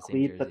on Same, on yeah, same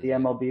cleats at jerseys, the yeah.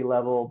 MLB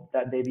level,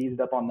 that they've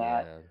eased up on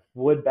that. Yeah.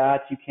 Wood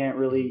bats, you can't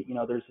Hmm. really,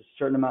 there's a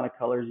certain amount of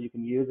colors you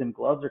can use, and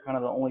gloves are kind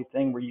of the only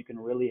thing where you can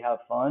really have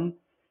fun.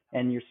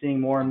 And you're seeing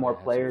more and And more have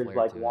some players flair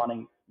like to it.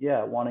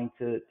 wanting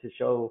to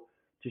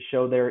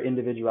show their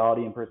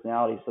individuality and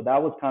personality. So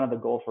that was kind of the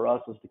goal for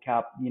us, was to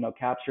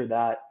capture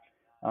that.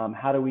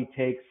 How do we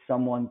take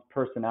someone's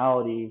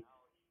personality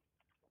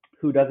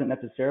who doesn't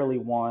necessarily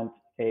want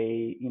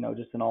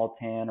just an all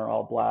tan or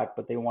all black,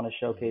 but they want to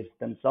Hmm. showcase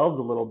themselves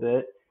a little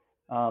bit,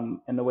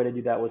 And the way to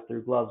do that was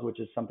through gloves, which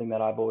is something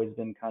that I've always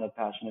been kind of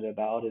passionate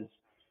about. Is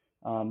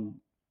um,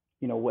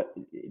 what?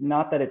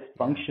 Not that it's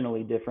Yeah.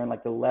 functionally different.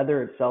 Like the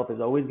leather itself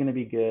is always going to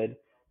be good,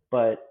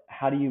 but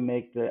how do you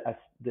make the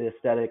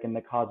aesthetic and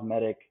the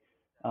cosmetic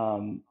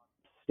um,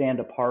 stand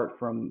apart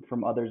from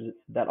others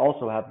that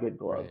also have good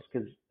gloves? Right.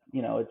 Because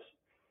you know it's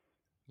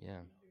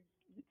Yeah.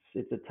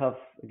 it's a tough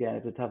again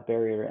it's a tough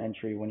barrier to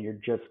entry when you're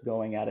just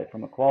going at it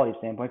from a quality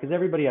standpoint because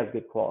everybody has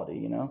good quality,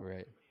 you know.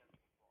 Right.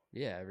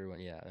 Yeah, everyone.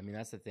 Yeah, I mean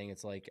that's the thing.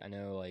 It's like I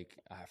know, like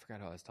I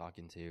forgot who I was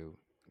talking to.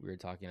 We were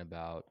talking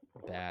about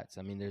bats.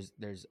 I mean, there's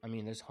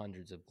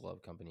hundreds of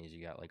glove companies.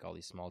 You got like all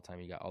these small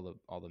time. You got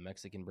all the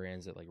Mexican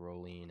brands that like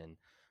Rolling and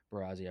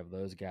Barrazi. You have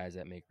those guys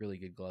that make really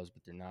good gloves,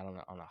 but they're not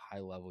on a high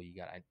level. You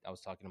got. I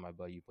was talking to my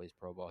buddy who plays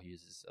pro ball. He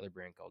uses this other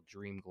brand called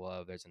Dream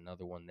Glove. There's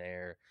another one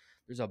there.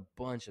 There's a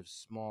bunch of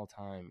small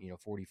time.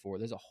 44.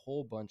 There's a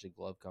whole bunch of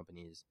glove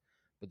companies,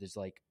 but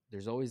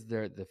there's always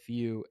the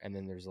few, and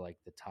then there's like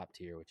the top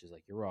tier, which is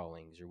like your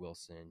Rawlings, your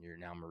Wilson, your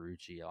now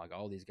Marucci, like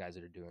all these guys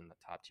that are doing the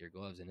top tier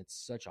gloves, and it's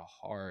such a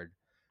hard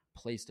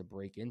place to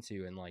break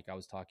into. And like I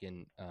was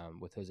talking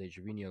with Jose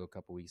Trevino a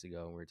couple weeks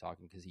ago, and we were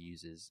talking because he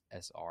uses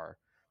SR.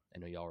 I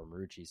know y'all are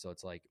Marucci, so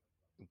it's like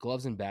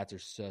gloves and bats are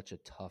such a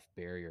tough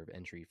barrier of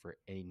entry for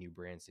any new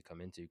brands to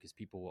come into because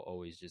people will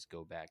always just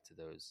go back to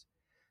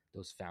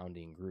those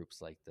founding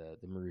groups like the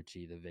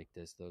Marucci, the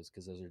Victus, those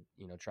because those are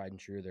tried and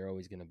true. They're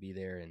always going to be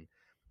there, and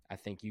I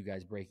think you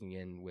guys breaking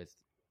in with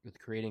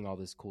creating all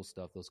this cool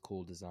stuff, those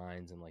cool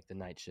designs, and like the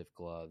night shift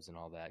gloves and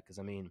all that. Because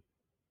I mean,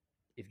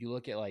 if you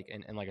look at like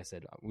and like I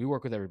said, we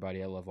work with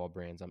everybody. I love all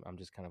brands. I'm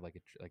just kind of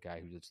like a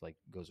guy who just like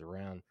goes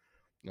around.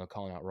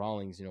 Calling out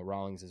Rawlings.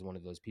 Rawlings is one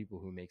of those people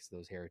who makes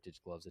those heritage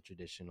gloves, the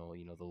traditional,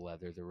 the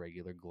leather, the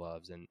regular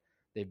gloves, and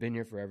they've been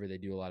here forever. They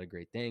do a lot of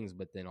great things,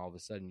 but then all of a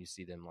sudden you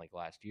see them like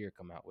last year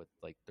come out with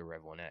like the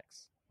Rev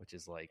 1X, which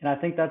is like And I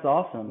think that's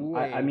awesome.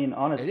 I way mean,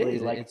 it honestly,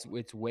 is. like,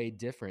 It's way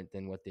different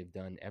than what they've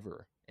done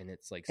ever, and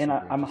it's like and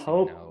super I'm interesting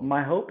to hope know.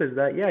 my hope is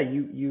that yeah,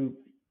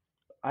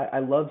 I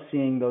love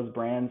seeing those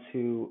brands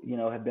who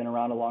have been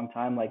around a long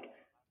time like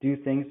do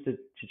things to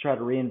try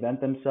to reinvent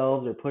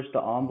themselves or push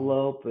the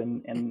envelope,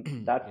 and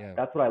that's Yeah,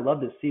 that's what I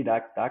love to see.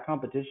 That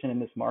competition in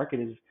this market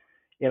is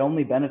it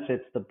only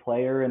benefits the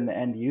player and the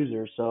end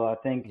user. So I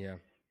think yeah,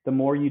 the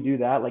more you do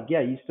that, like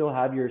yeah, you still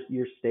have your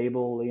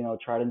stable,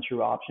 tried and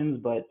true options,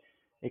 but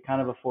it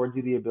kind of mm, affords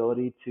you the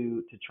ability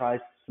to try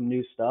some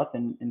new stuff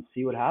and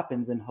see what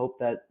happens and hope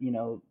that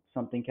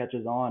something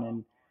catches on.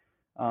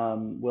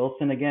 And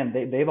Wilson again,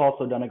 they've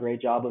also done a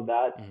great job of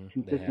that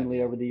they have, consistently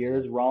yeah, over the yeah,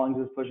 years. Rawlings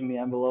is pushing the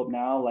envelope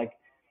now. Like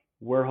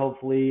we're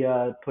hopefully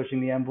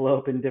pushing the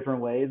envelope in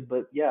different ways.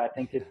 But yeah, I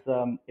think yeah.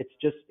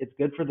 it's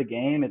good for the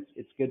game.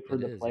 It's good for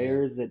It the is, yeah.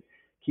 players. It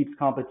keeps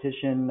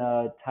competition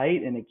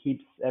tight and it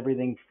keeps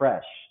everything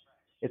fresh.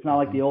 It's not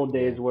like the old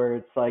days Yeah, where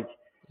it's like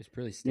it's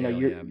pretty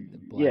stale. you're Yeah,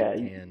 black yeah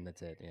tan.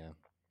 That's it. Yeah,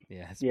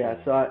 yeah. It's yeah.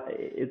 brutal. So Yeah.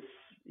 it's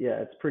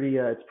yeah, it's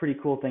pretty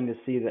cool thing to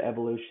see the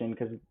evolution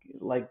because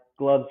like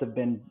gloves have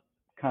been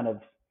kind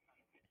of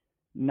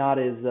not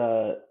as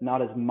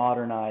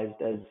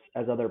modernized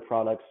as other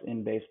products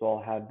in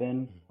baseball have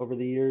been Mhm. over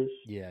the years.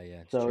 Yeah,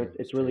 yeah. It's So true.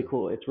 it's It's really true.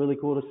 cool. It's really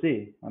cool to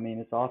see. I mean,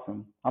 it's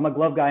awesome. I'm a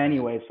glove guy Yeah.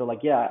 anyway, so like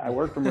yeah, I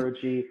work for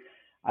Marucci.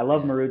 I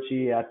love Yeah.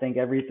 Marucci. I think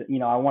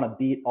everything, I want to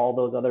beat all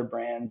those other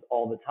brands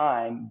all the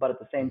time, but at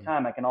the same hmm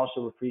time, I can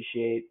also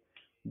appreciate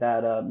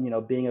that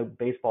being a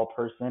baseball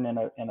person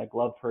and a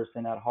glove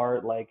person at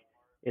heart, like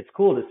it's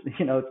cool to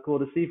it's cool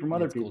to see from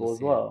other It's cool to people as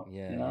see it. well.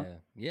 Yeah, yeah,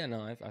 yeah.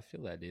 No, I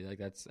feel that, dude. Like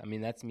that's, I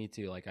mean, that's me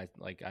too.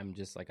 I'm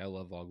just like I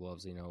love all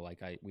gloves. Like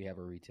we have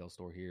a retail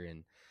store here,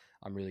 and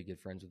I'm really good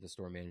friends with the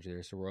store manager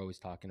there. So we're always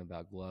talking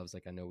about gloves.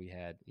 Like I know we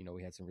had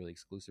some really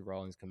exclusive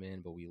Rawlings come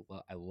in, but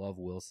I love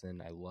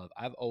Wilson.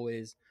 I've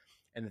always,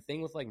 and the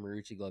thing with like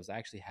Marucci gloves, I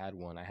actually had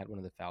one. I had one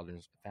of the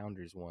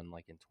founders one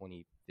like in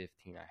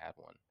 2015. I had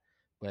one,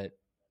 but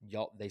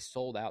y'all they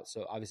sold out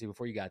so obviously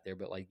before you got there,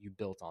 but like you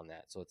built on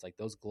that, so it's like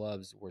those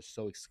gloves were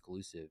so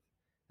exclusive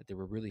that they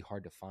were really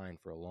hard to find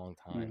for a long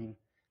time. Hmm.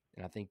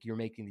 And I think you're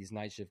making these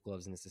night shift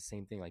gloves, and it's the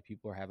same thing. Like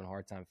people are having a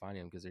hard time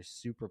finding them because they're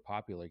super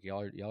popular.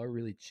 Y'all are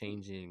really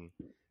changing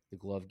the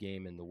glove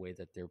game and the way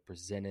that they're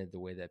presented, the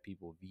way that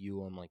people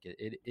view them. Like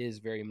it is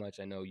very much.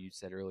 I know you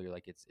said earlier,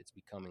 like it's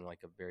becoming like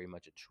a very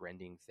much a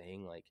trending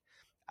thing. Like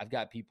I've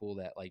got people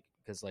that like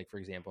because like for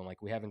example,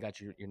 like we haven't got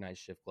your night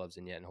shift gloves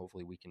in yet, and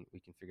hopefully we can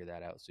figure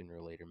that out sooner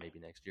or later, maybe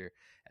next year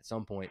at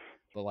some point.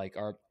 But like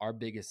our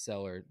biggest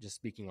seller, just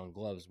speaking on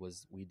gloves,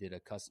 was we did a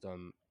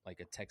custom like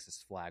a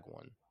Texas flag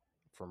one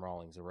from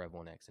Rawlings, a Rev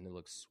 1X, and it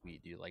looks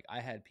sweet, dude. Like I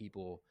had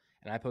people,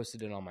 and I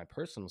posted it on my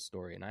personal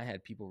story, and I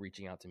had people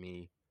reaching out to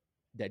me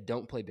that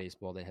don't play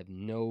baseball, that have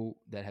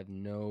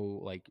no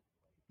like,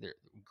 they're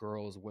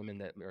girls, women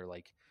that are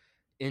like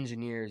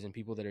engineers and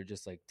people that are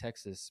just like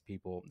Texas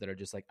people that are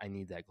just like, I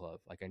need that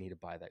glove. Like I need to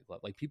buy that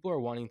glove. Like people are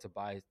wanting to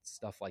buy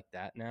stuff like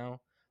that now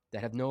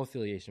that have no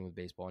affiliation with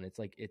baseball. And it's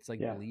like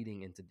Yeah.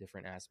 bleeding into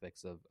different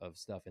aspects of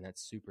stuff. And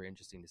that's super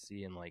interesting to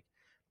see. And like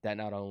that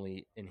not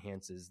only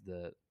enhances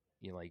the,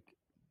 like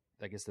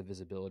I guess the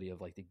visibility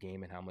of like the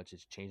game and how much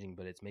it's changing,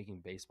 but it's making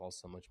baseball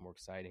so much more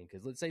exciting.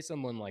 Because let's say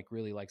someone like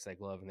really likes that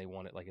glove and they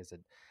want it, like I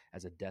said,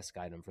 as a desk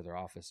item for their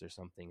office or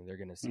something. They're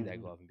gonna see that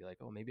Hmm. glove and be like,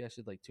 oh, maybe I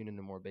should like tune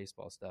into more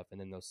baseball stuff. And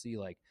then they'll see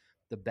like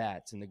the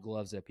bats and the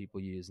gloves that people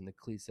use and the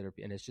cleats that are,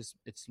 and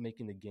it's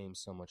making the game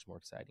so much more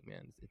exciting,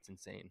 man. It's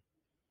insane.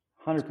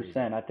 It's crazy.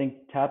 100%. I think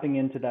tapping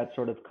into that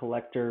sort of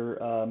collector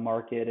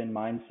market and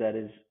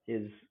mindset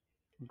is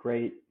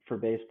great for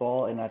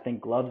baseball, and I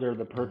think gloves are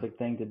the Mm-hmm. perfect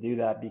thing to do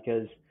that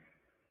because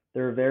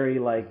they're very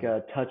like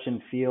Mm-hmm. touch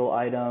and feel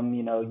item.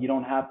 You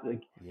don't have to.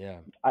 Yeah.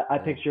 I Yeah.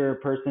 picture a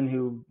person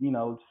who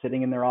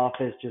sitting in their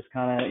office just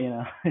kind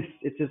of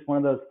it's just one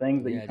of those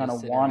things that you Yeah. kind Just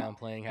of sitting want. around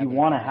playing, You having a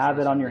want to have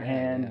it on conversation. your Yeah.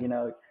 hand.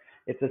 Yeah.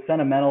 It's a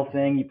sentimental Mm-hmm.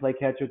 thing. You play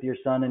catch with your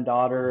son and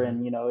daughter,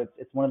 Mm-hmm. and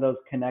it's one of those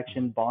Mm-hmm.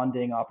 connection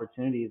bonding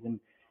opportunities. And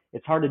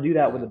it's hard to do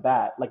that with Yeah. a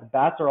bat. Like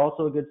bats are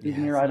also a good Yeah.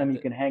 souvenir It's item. not You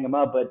that can hang them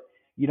up, but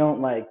you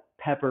don't like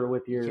pepper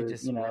with you can't your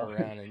just run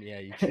around and yeah,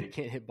 you can't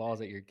hit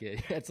balls at your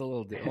kid. That's a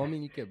little. Well, I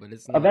mean, you could, but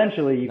it's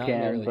Eventually you not can,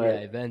 nearly. Yeah.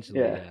 but Eventually.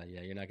 yeah. Yeah.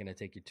 Yeah. You're not gonna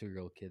take your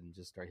 2-year-old kid and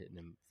just start hitting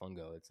him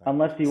fungo. It's not.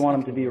 Unless you It's want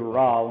not him to gonna be work like that.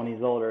 raw when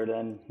he's older,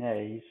 then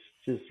hey,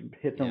 he's just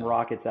hit some Yeah.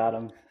 rockets at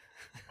him.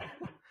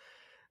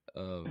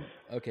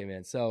 Okay,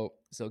 man. So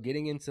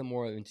getting into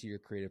more into your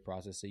creative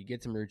process. So you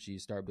get to Marucci, you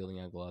start building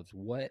on gloves.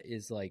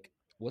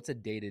 What's a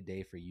day to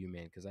day for you,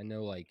 man? Because I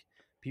know like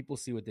people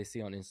see what they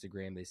see on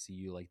Instagram. They see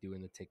you like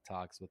doing the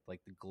TikToks with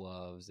like the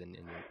gloves and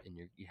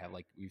you have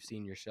like we've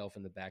seen your shelf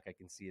in the back. I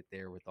can see it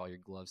there with all your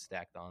gloves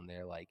stacked on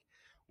there. Like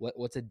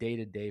what's a day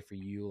to day for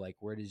you? Like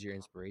where does your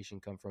inspiration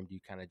come from? Do you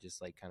kind of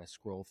just like kind of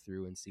scroll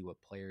through and see what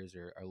players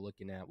are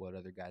looking at, what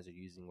other guys are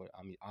using? What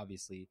I mean,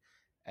 obviously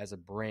as a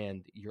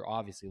brand, you're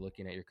obviously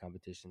looking at your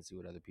competition, see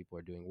what other people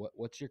are doing.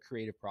 What's your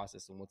creative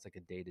process and what's like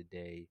a day to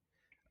day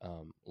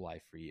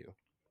life for you?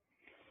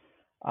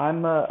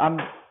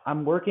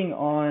 I'm working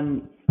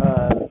on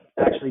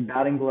actually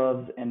batting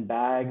gloves and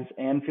bags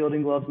and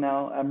fielding gloves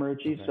now at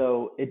Marucci. Okay.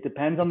 So it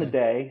depends on the Okay.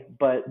 day,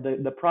 but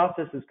the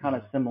process is kind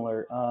of Mm-hmm.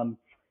 similar.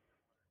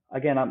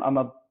 Again, I'm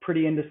a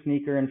pretty into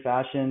sneaker and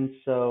fashion,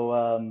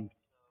 so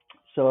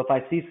if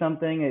I see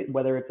something,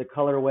 whether it's a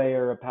colorway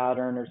or a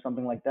pattern or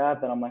something like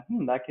that, then I'm like,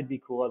 that could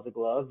be cool as a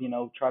glove.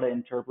 Try to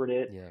interpret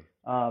it,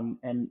 Yeah.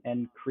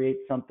 and create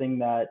something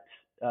that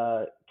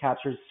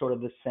captures sort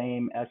of the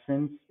same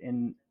essence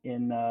in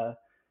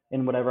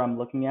whatever I'm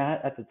looking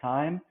at the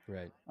time.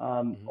 Right.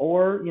 Mm-hmm.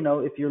 Or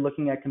if you're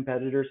looking at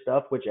competitor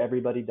stuff, which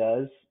everybody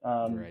does,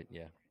 Right.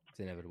 Yeah. It's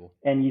inevitable.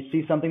 and you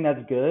see something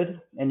that's good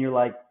and you're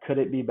like, could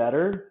it be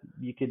better?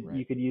 You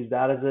Right. could use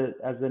that as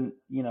an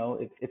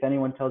if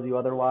anyone tells you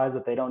otherwise,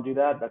 that they don't do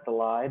that, that's a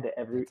lie. That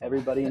That's a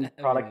everybody in lot.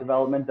 I product mean,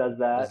 development does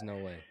that. there's no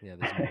way. Yeah.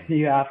 There's no way.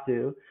 You have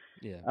to.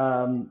 Yeah.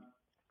 um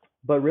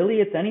but really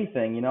it's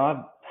anything.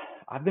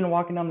 I've been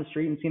walking down the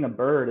street and seen a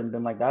bird and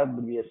been like, that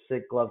would be a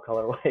sick glove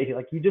colorway.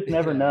 Like, you just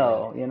never Yeah. Yeah.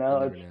 know. You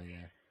never It's know.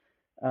 Yeah.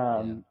 Yeah.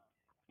 um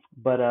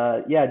but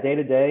yeah, day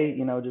to day,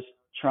 just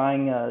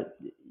trying.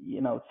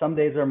 Some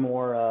days are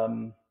more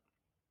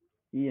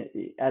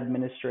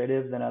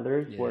administrative than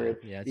others, where Yeah.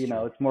 Yeah. It's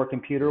true. it's more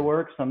computer Yeah.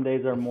 work. Some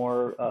days are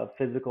more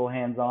physical,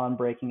 hands-on,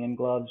 breaking in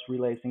gloves,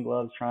 relacing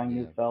gloves, trying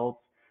new Yeah.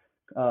 felts,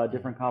 Mm-hmm.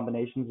 different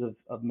combinations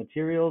of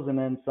materials. And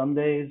then some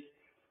days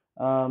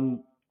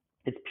um,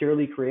 it's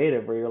purely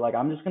creative, where you're like,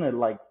 I'm just gonna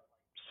like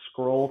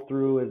scroll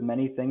through as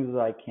many things as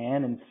I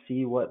can and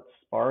see what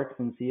sparks,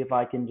 and see if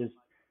I can just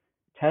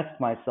test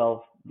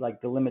myself, like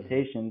the Mm-hmm.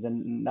 limitations.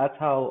 And that's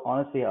how,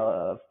 honestly,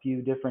 a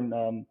few different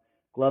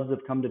gloves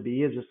have come to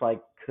be. Is just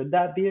like, could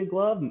that be a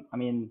glove? I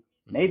mean,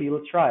 Mm-hmm. maybe,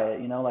 let's try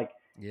it. Like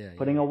Yeah.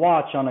 putting Yeah. a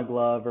watch on a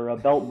glove or a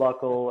belt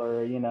buckle,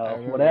 or I remember. Yeah.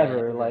 You whatever.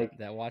 did that. Like,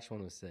 That watch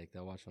one was sick.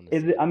 That watch one was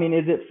is it? sick. I mean,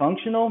 is it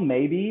functional?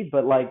 Maybe,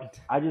 but like,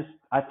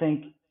 I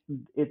think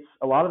it's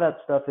a lot of that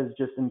stuff is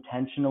just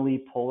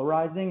intentionally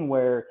polarizing,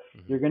 where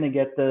Mm-hmm. you're gonna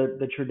get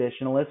the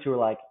traditionalists who are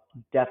like,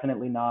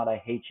 definitely not. I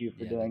hate you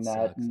for Yeah. doing That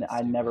that. sucks. That's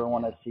I never stupid.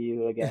 want to Yeah. see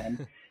you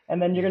again.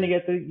 And then you're gonna Yeah.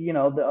 get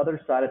the other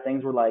side of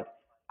things, where like,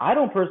 I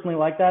don't personally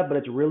like that, but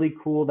it's really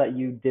cool that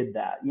you did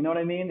that. You know what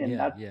I mean? And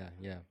Yeah. Yeah.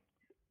 Yeah.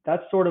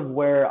 that's sort of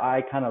where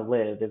I kind of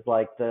live, is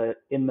like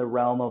in the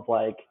realm of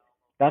like,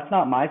 that's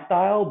not my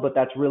style, but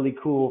that's really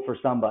cool for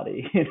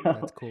somebody,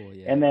 That's cool.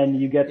 Yeah. And then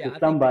you get to Yeah. I think.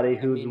 somebody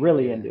I who's mean.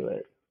 really Yeah. into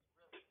it.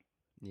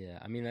 Yeah,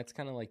 I mean that's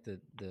kind of like the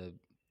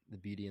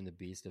beauty and the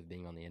beast of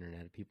being on the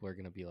internet. People are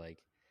gonna be like,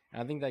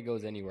 and I think that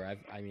goes anywhere.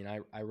 I mean,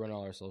 I run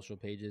all our social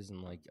pages,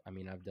 and like, I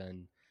mean,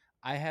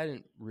 I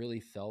hadn't really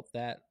felt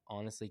that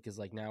honestly, because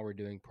like now we're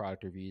doing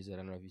product reviews. I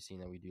don't know if you've seen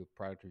that we do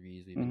product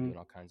reviews. We've been Hmm. doing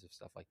all kinds of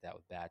stuff like that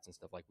with bats and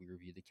stuff. Like we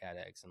review the Cat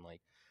X, and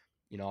like,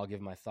 I'll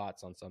give my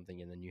thoughts on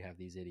something, and then you have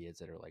these idiots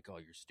that are like, "Oh,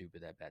 you're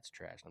stupid. That bat's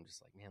trash." And I'm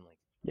just like, man, like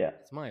Yeah.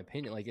 it's my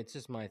opinion. Like it's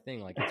just my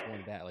thing. Like it's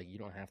one bat. Like you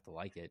don't have to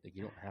like it. Like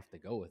you don't have to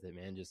go with it,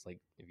 man. Just like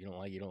if you don't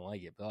like it, you don't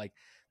like it. But like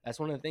that's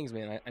one of the things,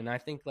 man. And I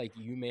think like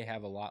you may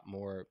have a lot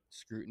more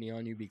scrutiny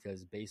on you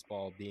because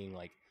baseball being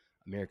like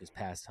America's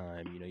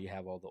pastime. You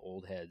have all the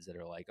old heads that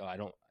are like, oh, I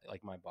don't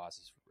like my boss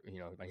is.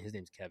 His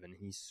name's Kevin.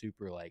 He's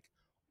super like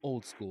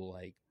old school,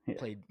 like Yeah.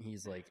 played.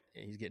 He's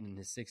getting in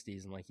his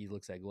 60s, and like he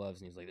looks at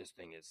gloves and he's like, this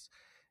thing is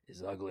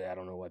ugly. I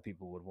don't know why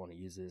people would want to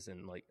use this.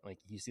 And like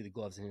you see the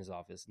gloves in his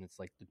office, and it's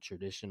like the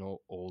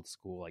traditional old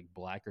school, like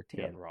black or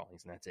Yeah. tan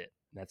Rawlings, and that's it.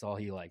 That's all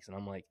he likes. And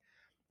I'm like,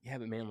 yeah,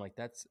 but man, like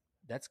that's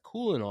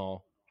cool and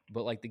all,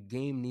 but like the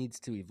game needs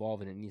to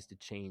evolve and it needs to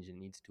change and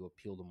it needs to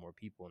appeal to more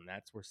people. And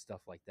that's where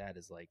stuff like that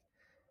is like,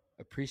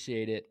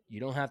 appreciate it. You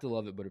don't have to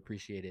love it, but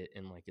appreciate it.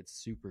 And like it's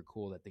super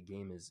cool that the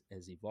game has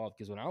evolved.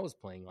 Because when I was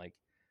playing, like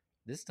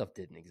this stuff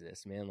didn't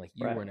exist, man. Like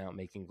you Right. weren't out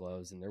making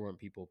gloves, and there weren't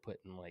people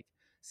putting like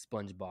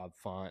SpongeBob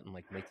font and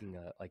like making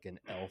a like an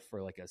elf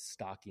or like a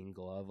stocking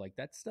glove. Like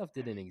that stuff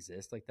didn't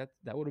exist. Like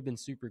that would have been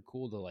super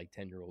cool to like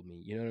 10-year-old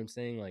me. You know what I'm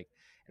saying? Like,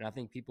 and I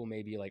think people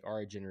maybe like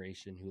our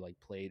generation who like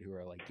played, who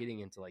are like getting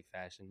into like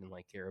fashion and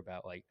like care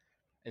about like,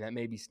 and that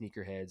may be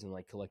sneakerheads and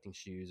like collecting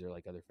shoes or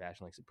like other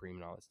fashion like Supreme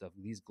and all that stuff.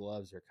 These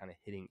gloves are kind of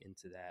hitting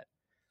into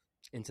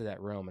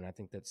that realm, and I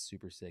think that's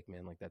super sick,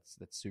 man. Like that's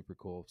super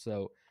cool.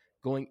 So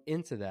going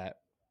into that,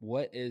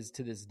 what is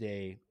to this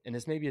day, and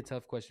this may be a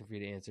tough question for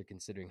you to answer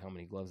considering how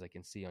many gloves I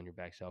can see on your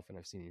back shelf and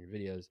I've seen in your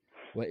videos.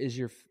 What is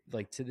your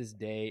like to this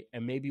day,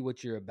 and maybe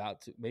what you're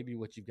about to, maybe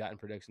what you've got in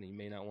production that you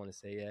may not want to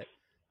say yet,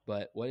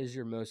 but what is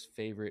your most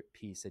favorite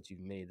piece that you've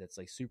made that's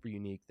like super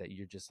unique that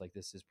you're just like,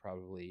 this is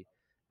probably,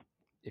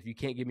 if you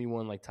can't give me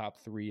one like top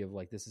three of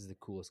like, this is the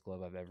coolest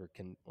glove I've ever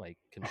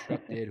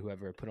constructed,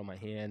 whoever I put on my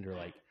hand, or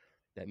like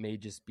that may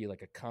just be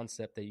like a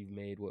concept that you've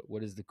made.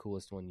 What is the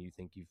coolest one you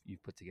think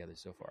you've put together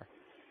so far?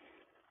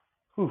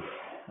 Whew.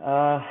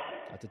 Uh,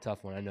 That's a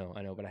tough one. I know,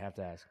 but I have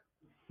to ask.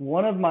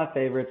 One of my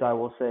favorites, I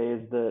will say,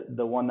 is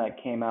the one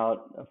that came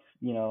out,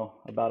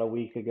 about a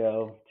week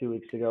ago, 2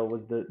 weeks ago,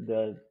 was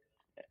the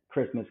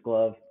Christmas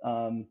glove.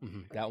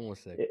 That one was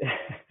sick. It,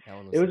 That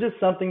one was it was sick. just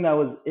something that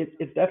was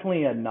it's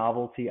definitely a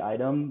novelty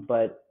item,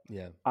 but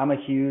Yeah. I'm a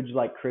huge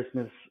like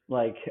Christmas,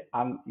 like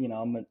I'm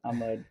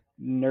a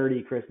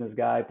nerdy Christmas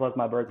guy. Plus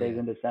my birthday's Yeah.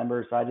 in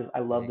December, so I There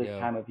love you this go.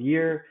 time of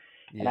year,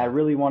 and I Yeah.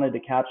 really wanted to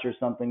capture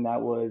something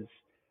that was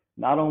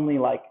not only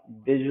like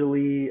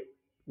visually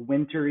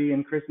wintry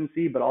and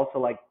Christmassy, but also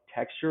like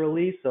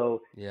texturally.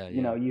 So Yeah.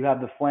 Yeah. you have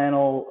the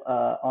flannel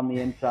on the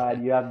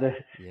inside, you have the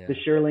Yeah.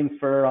 shearling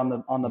fur on the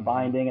Mm-hmm.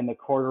 binding, and the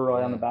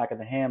corduroy on the Yeah. back of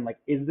the hand. Like,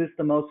 is this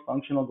the most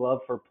functional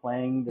glove for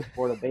playing the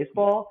sport of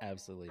baseball?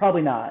 Absolutely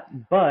Probably not.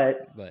 not,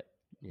 but But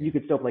you yeah.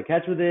 could still play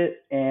catch with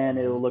it, and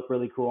Mm-hmm. it'll look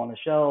really cool on the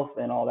shelf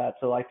and all that.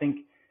 So I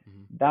think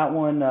Mm-hmm. that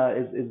one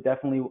is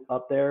definitely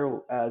up there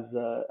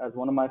as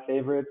one of my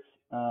favorites.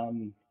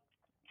 Um,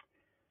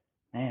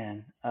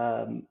 man,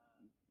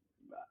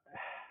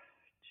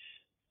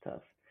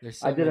 tough.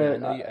 There's I so did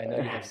many. a. I know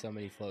you have so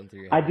many floating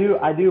through your I head right do now.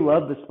 I But do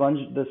love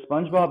the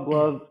SpongeBob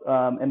glove,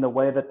 and the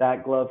way that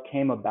that glove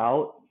came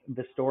about.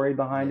 The story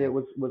behind it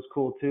yeah. was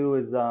cool too.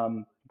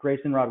 Is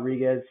Grayson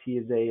Rodriguez? He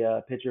is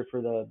a pitcher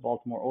for the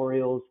Baltimore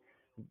Orioles.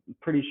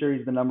 Pretty sure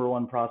he's the number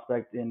one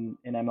prospect in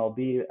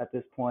MLB at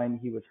this point.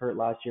 He was hurt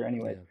last year,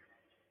 anyways. Yeah.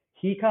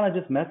 He kind of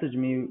just messaged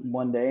me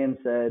one day and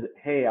said,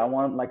 "Hey, I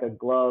want like a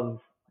glove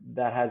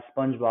that has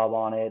SpongeBob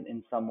on it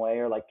in some way,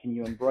 or like, can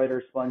you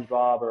embroider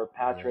SpongeBob or Yeah.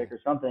 Patrick or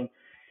something?"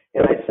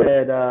 And I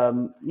said,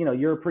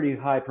 you're a pretty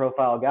high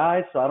profile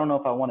guy, so I don't know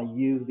if I want to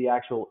use the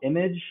actual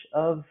image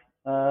of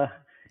uh,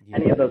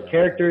 any Yeah. of those Yeah. That's kind of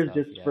characters tough.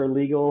 just Yeah. for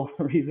legal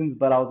reasons.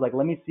 But I was like,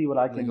 let me see what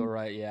I Legal can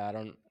right. Yeah.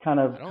 kind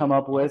of I come don't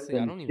up with honestly.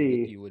 I and don't even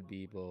think see. you would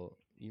be able.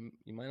 You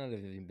might not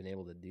have even been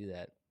able to do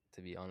that.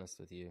 To be honest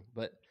with you,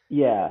 but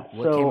Yeah. what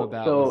came So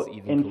about was so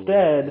even cooler.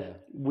 instead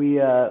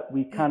Yeah.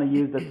 we kind of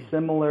used a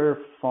similar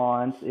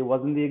font. It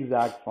wasn't the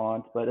exact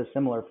font, but a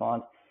similar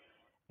font,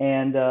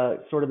 and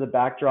sort of the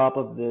backdrop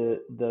of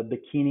the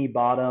bikini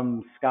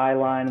bottom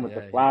skyline with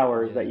the Yeah.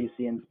 flowers that Yeah. you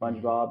see in Mm-hmm.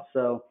 SpongeBob.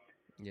 So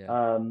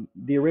Yeah.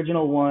 the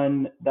original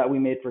one that we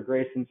made for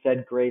Grayson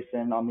said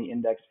Grayson on the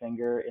index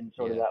finger in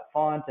sort of Yeah. that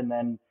font, and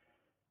then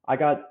I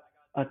got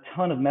a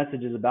ton of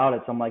messages about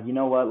it. So I'm like, you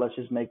know what? Let's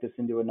just make this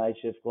into a night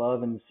shift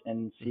glove and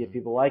see if Mm-hmm.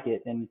 people like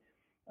it. And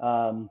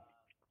um,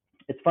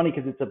 it's funny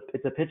because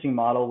it's a pitching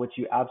model which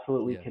you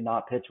absolutely Yeah.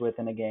 cannot pitch with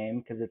in a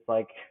game because it's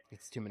like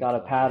It's too many got a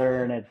colors.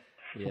 pattern, it's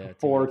Yeah. Too many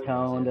four colors.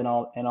 toned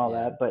Yeah. and all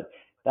Yeah. that. But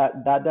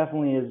that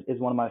definitely is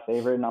one of my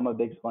favorite, and I'm a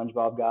big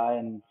SpongeBob guy,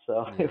 and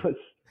so it Yeah. was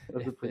it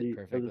was a It fit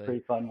perfectly. pretty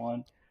fun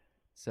one.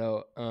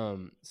 So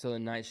the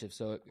night shift.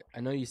 So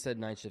I know you said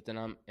night shift,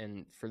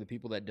 and for the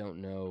people that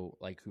don't know,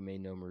 like who may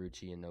know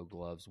Marucci and know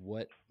gloves,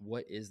 what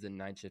is the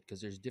night shift?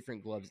 Because there's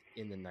different gloves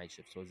in the night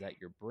shift. So is that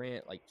your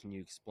brand? Like, can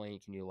you explain?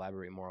 Can you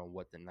elaborate more on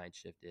what the night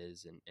shift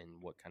is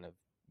and what kind of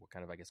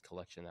I guess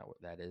collection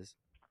that is?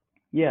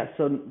 Yeah,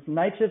 so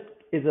Night Shift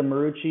is a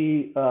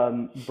Marucci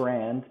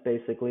brand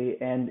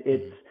basically, and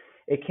Mm-hmm.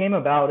 it came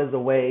about as a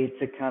way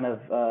to kind of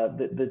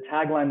the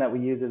tagline that we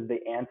use is the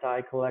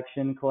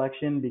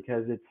anti-collection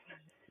because it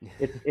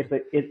is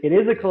a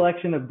Yeah.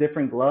 collection of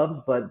different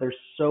gloves, but they're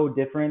so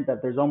different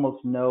that there's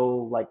almost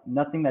no like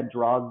nothing that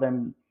draws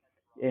them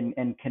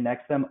and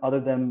connects them other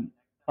than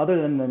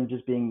them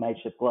just being night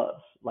shift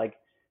gloves. Like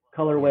Yeah.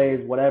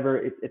 colorways, whatever,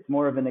 it's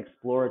more of an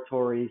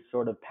exploratory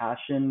sort of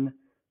passion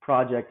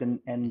project, Hmm.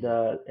 and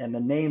the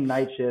name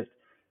Night Shift,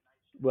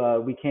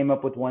 we came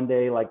up with one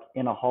day, like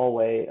in a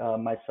hallway,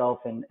 myself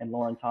and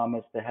Lauren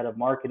Thomas, the head of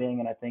marketing,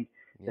 and I think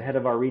the Yeah. head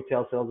of our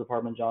retail sales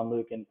department, John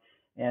Luke, and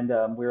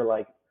we were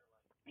like,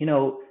 you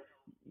know,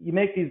 you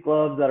make these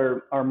gloves that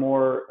are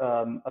more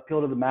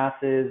appeal to the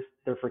masses.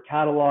 They're for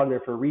catalog. They're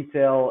for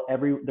retail.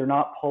 They're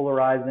not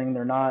polarizing.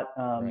 They're not.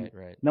 Right.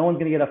 Right. No one's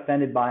gonna get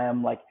offended by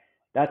them. Like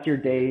that's your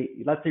Yeah. day.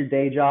 That's your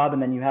day job,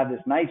 and then you have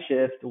this night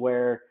shift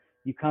where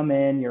you come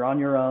in. You're on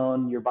your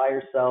own. You're by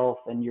yourself,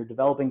 and you're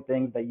developing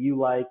things that you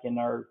like and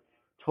are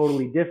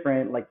totally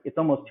different. Like it's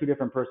almost two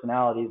different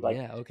personalities. Like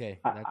Yeah. Okay.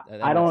 I,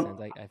 That I makes don't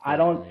sense. I I feel that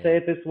don't now. say Yeah.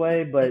 it this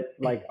way, but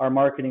like our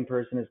marketing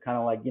person is kind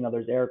of like,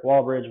 there's Eric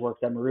Walbridge,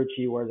 works at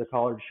Marucci, wears a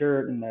collared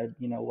shirt and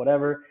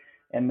whatever,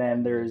 and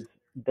then there's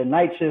the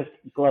night shift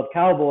Glove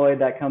Cowboy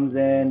that comes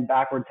Mm-hmm. in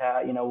backward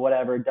hat,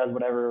 whatever, does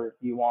whatever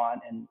you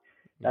want, and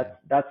Yeah.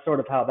 that's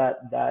sort of how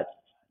that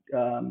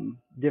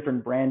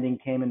different branding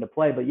came into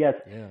play. But yes,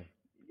 Yeah.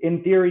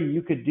 in theory,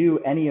 you could do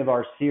any of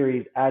our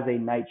series as a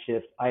night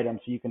shift item.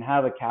 So you can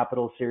have a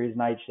Capital Series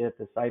night shift,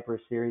 a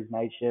Cypress Series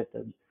night shift,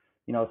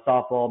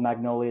 softball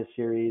Magnolia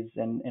Series,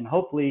 and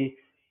hopefully,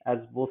 as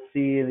we'll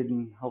see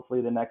in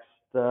hopefully the next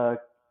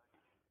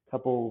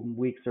couple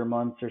weeks or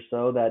months or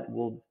so, that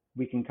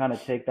we can kind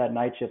of take that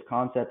night shift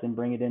concept and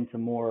bring it into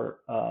more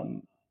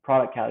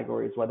product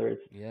categories, whether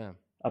it's Yeah.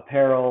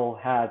 apparel,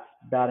 hats,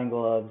 batting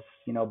gloves,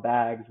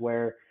 bags,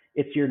 where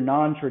it's your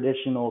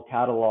non-traditional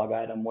catalog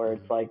item, where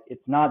Mm-hmm. it's like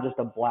it's not just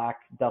a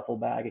black duffel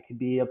bag. It could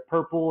be a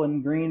purple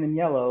and green and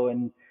yellow,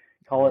 and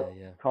call it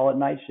Yeah. Yeah. call it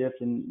night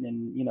shift. And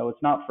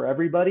it's not for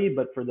everybody,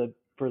 but for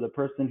the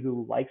person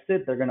who likes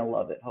it, they're gonna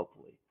love it,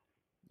 hopefully.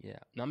 Yeah.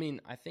 No, I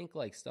mean, I think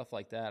like stuff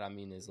like that. I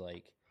mean, is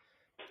like,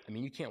 I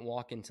mean, you can't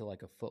walk into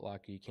like a Foot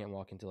Locker, you can't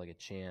walk into like a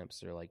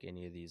Champs or like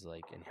any of these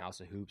like in House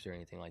of Hoops or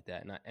anything like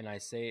that. And I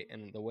say,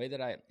 and the way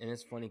that and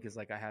it's funny because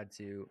like I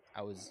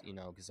was,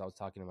 because I was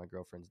talking to my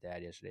girlfriend's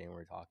dad yesterday and we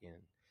were talking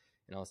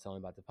and I was telling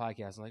him about the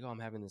podcast. I'm like, oh, I'm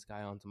having this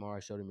guy on tomorrow. I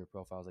showed him your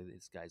profile. I was like,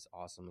 this guy's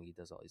awesome. He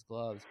does all these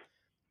gloves.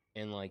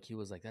 And like he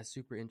was like, that's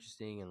super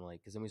interesting. And like,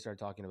 because then we started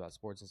talking about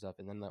sports and stuff.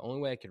 And then the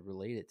only way I could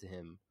relate it to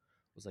him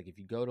was like, if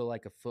you go to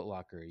like a Foot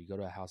Locker, you go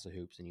to a House of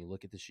Hoops and you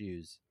look at the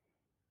shoes,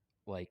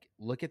 like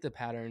look at the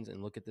patterns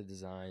and look at the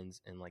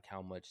designs and like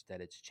how much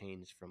that it's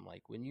changed from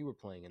like when you were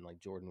playing and like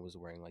Jordan was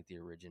wearing like the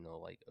original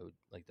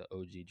like the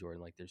OG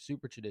Jordan, like they're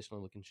super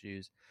traditional looking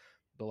shoes,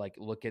 but like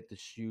look at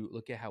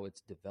how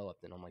it's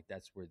developed, and I'm like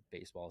that's where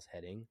baseball's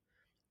heading.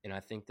 And I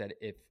think that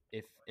if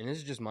and this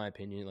is just my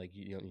opinion, like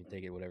you don't need to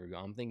take it whatever you go.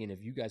 I'm thinking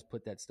if you guys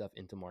put that stuff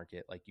into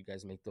market, like you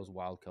guys make those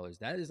wild colors,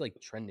 that is like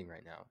trending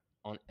right now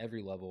on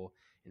every level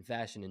in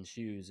fashion and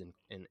shoes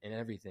and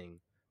everything.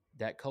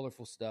 That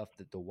colorful stuff,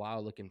 that the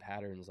wild looking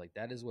patterns, like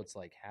that is what's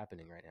like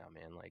happening right now,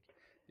 man. Like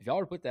if y'all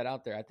were to put that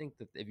out there, I think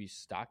that if you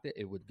stocked it,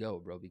 it would go,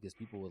 bro, because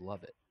people would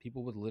love it.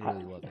 People would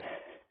literally love it.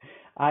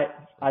 I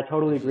I Like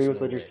totally there's agree just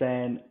with no what you're way.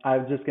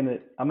 saying.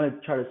 I'm gonna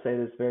try to say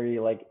this very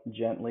like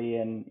gently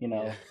and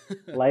Yeah.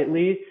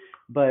 lightly,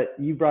 but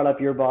you brought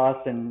up your boss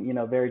and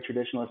very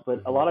traditionalist. But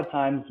a Hmm. lot of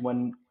times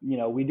when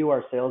we do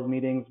our sales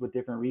meetings with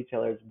different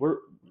retailers,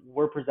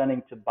 we're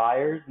presenting to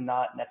buyers,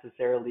 not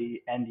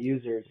necessarily end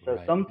users. So Right.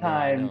 No, I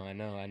sometimes know, I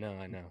know, I know,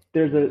 I know. I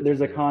there's know a what you're there's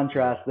a saying. Yeah.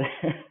 contrast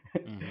there.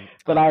 Hmm.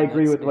 But I And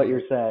agree that's with what you're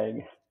man.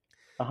 saying,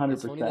 a hundred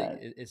It's funny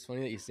that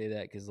percent. you say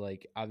that because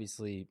like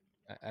obviously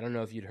I don't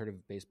know if you'd heard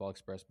of Baseball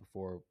Express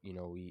before.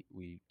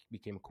 We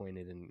became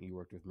acquainted and you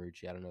worked with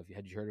Marucci. I don't know if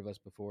you heard of us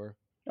before.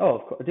 Oh,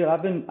 of course, dude.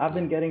 I've been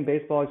Yeah. getting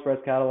Baseball Express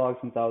catalogs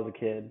since I was a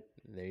kid.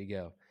 There you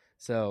go.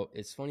 So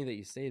it's funny that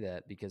you say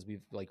that because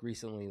we've like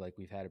recently like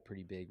we've had a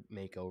pretty big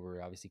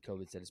makeover. Obviously,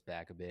 COVID set us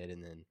back a bit,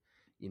 and then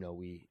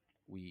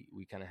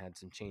we kind of had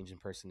some change in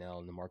personnel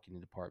in the marketing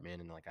department,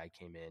 and like I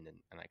came in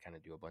and I kind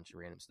of do a bunch of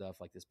random stuff.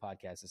 Like this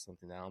podcast is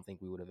something that I don't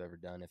think we would have ever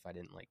done if I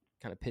didn't like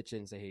kind of pitch it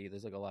and say, hey,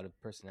 there's like a lot of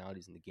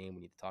personalities in the game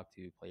we need to talk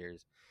to,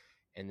 players.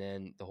 And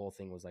then the whole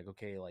thing was like,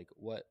 okay, like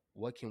what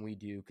can we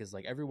do, because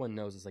like everyone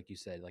knows, it's like you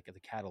said, like the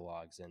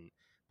catalogs and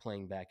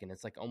playing back, and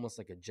it's like almost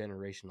like a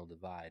generational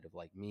divide of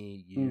like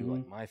me, you,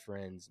 like Mhm. my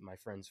friends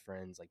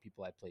friends, like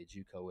people I played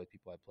JUCO with,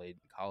 people I played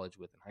in college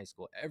with in high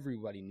school,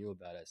 everybody knew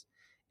about us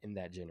in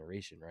that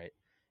generation, right?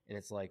 And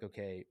it's like,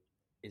 okay,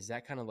 is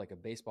that kind of like a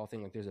baseball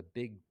thing? Like there's a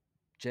big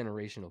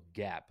generational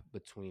gap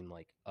between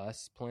like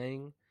us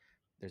playing,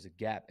 there's a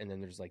gap, and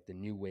then there's like the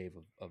new wave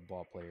of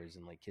ball players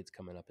and like kids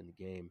coming up in the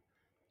game.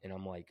 And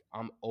I'm like,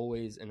 I'm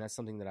always, and that's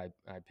something that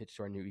I pitched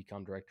to our new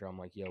ecom director. I'm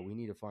like, yo, we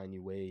need to find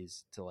new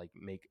ways to like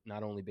make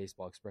not only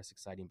Baseball Express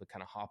exciting, but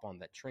kind of hop on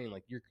that train.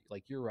 Like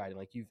you're riding,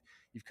 like you've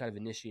kind of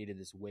initiated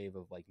this wave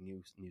of like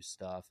new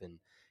stuff. And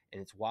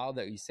it's wild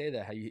that you say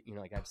that, how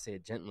like I have to say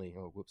it gently.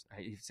 Oh, whoops.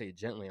 You say it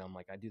gently. And I'm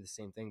like, I do the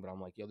same thing, but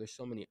I'm like, yo, there's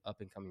so many up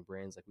and coming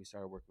brands. Like we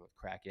started working with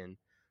Kraken,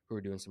 who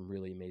are doing some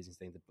really amazing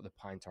things. The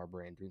Pine Tar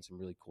brand doing some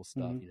really cool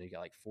stuff. Mhm. You got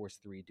like Force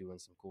 3 doing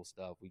some cool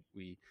stuff.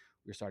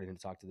 We're starting to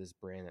talk to this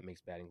brand that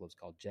makes batting gloves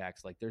called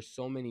Jax. Like there's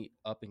so many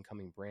up and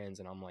coming brands,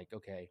 and I'm like,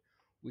 okay,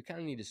 we kind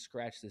of need to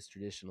scratch this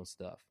traditional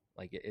stuff.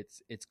 Like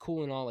it's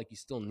cool and all. Like you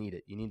still need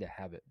it. You need to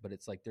have it, but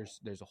it's like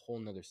there's a whole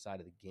nother side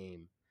of the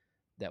game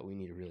that we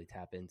need to really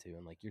tap into.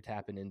 And like you're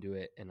tapping into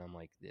it, and I'm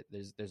like,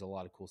 there's a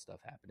lot of cool stuff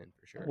happening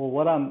for sure. Well,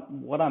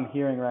 what I'm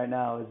hearing right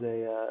now is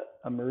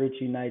a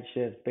Marucci Night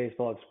Shift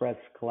Baseball Express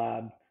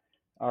collab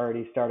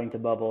already starting to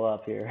bubble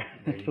up here.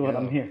 There That's you what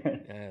I'm go.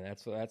 hearing. Yeah,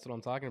 that's what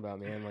I'm talking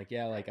about, man. Like,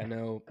 yeah, like I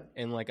know,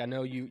 and like I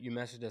know you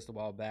messaged us a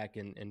while back,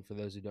 and for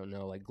those who don't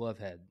know, like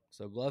Glovehead.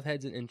 So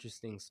Glovehead's an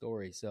interesting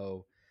story.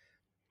 So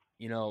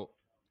you know,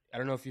 I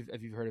don't know if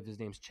you've heard of his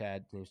name's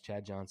Chad. His name's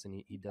Chad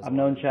Johnson. He does a I've lot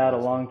of known the Chad a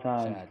glove stuff. long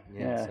time. Chad,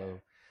 yeah. Yeah,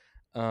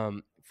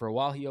 So for a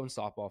while he owned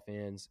softball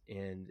fans,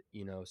 and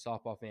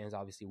softball fans,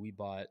 obviously we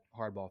bought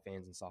hardball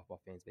fans and softball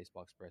fans.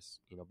 Baseball Express,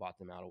 bought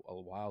them out a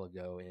while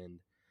ago, and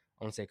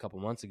I want to say a couple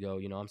months ago.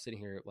 I'm sitting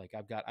here like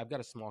I've got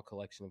a small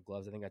collection of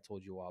gloves. I think I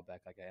told you a while back,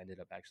 like I ended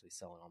up actually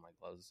selling all my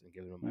gloves and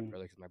giving them to my mm,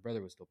 brother because my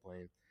brother was still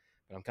playing.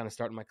 But I'm kind of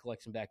starting my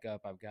collection back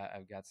up. I've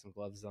got some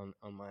gloves on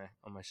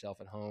my shelf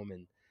at home,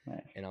 and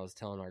nice. I was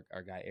telling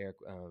our guy Eric,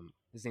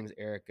 his name is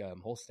Eric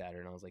Holstatter,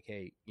 and I was like,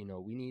 hey,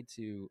 we need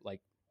to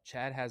like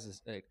Chad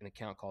has an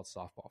account called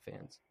Softball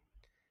Fans,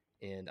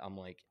 and I'm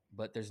like,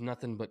 but there's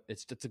nothing but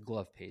it's a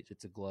glove page,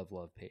 it's a glove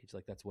love page,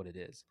 like that's what it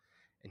is.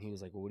 And he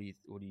was like, well,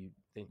 what do you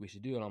think we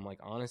should do? And I'm like,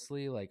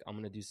 honestly, like I'm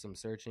gonna do some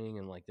searching,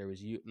 and like there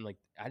was you, and like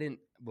I didn't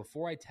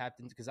before I tapped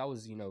into because I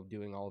was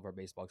doing all of our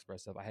Baseball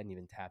Express stuff. I hadn't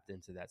even tapped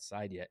into that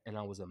side yet, and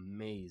I was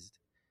amazed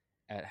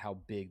at how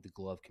big the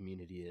glove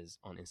community is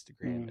on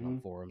Instagram and on Hmm.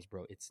 forums,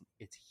 bro. It's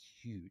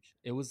huge.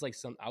 It was like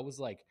I was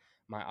like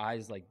my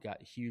eyes like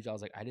got huge. I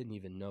was like I didn't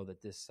even know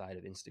that this side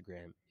of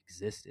Instagram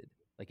existed.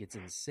 Like it's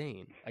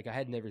insane. Like I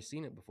had never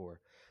seen it before.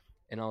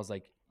 And I was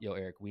like, "Yo,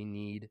 Eric, we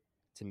need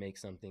to make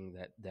something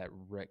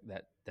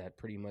that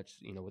pretty much,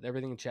 with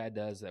everything Chad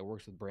does that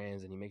works with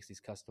brands, and he makes these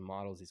custom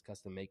models, these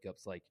custom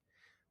makeups, like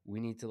we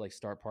need to like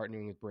start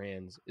partnering with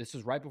brands." This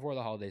was right before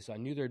the holidays, so I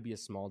knew there'd be a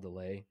small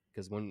delay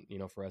because when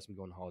for us we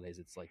go on holidays,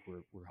 it's like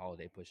we're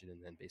holiday pushing, and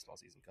then baseball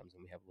season comes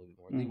and we have a little bit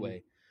more Hmm.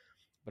 leeway.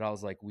 But I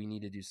was like, we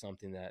need to do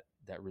something that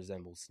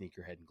resembles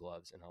sneakerhead and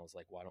gloves, and I was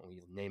like, why don't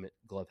we name it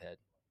Glovehead?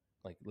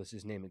 Like let's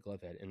just name it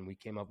Glovehead, and we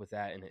came up with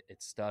that, and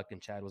it stuck,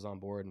 and Chad was on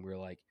board, and we were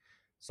like,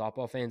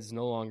 softball fans is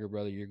no longer,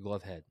 brother, you're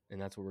Glovehead,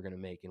 and that's what we're gonna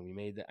make. And we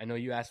made that. I know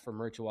you asked for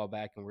merch a while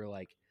back, and we are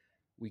like,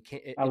 we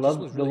can't. It, I it just was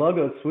love the really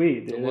logo.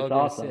 Sweet, the dude. It's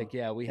logo is awesome. sick.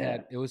 Yeah, we Yeah.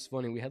 had it was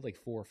funny. We had like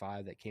 4 or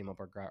 5 that came up.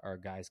 Our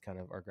guys kind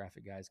of our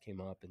graphic guys came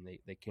up and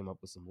they came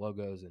up with some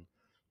logos, and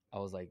I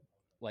was like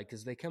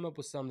because they come up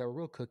with some that were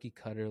real cookie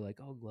cutter, like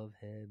oh glove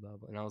head, blah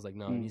blah. And I was like,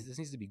 no, Mm. this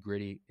needs to be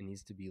gritty. It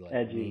needs to be like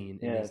Edgy. mean.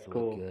 It Yeah, needs it's to look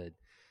cool. good.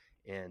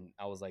 And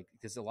I was like,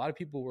 because a lot of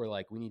people were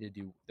like, we need to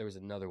do. There was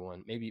another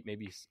one. Maybe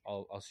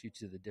I'll shoot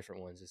you the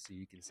different ones just so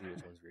you can see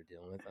which ones we were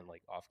dealing with, and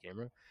like off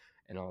camera.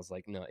 And I was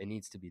like, no, it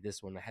needs to be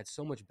this one. I had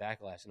so much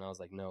backlash, and I was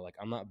like, no, like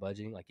I'm not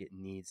budging. Like it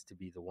needs to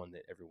be the one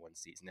that everyone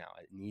sees now.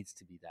 It needs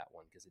to be that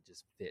one because it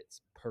just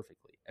fits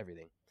perfectly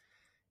everything.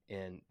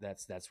 And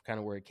that's kind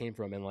of where it came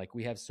from. And like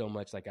we have so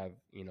much. Like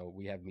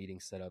we have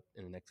meetings set up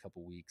in the next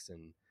couple weeks,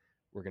 and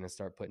we're gonna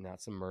start putting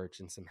out some merch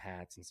and some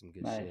hats and some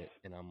good Nice. shit.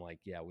 And I'm like,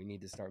 yeah, we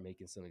need to start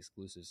making some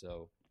exclusives.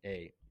 So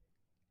hey,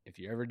 if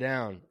you're ever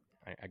down,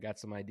 I got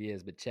some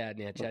ideas. But Chad,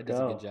 man, Let's Chad does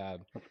a good go.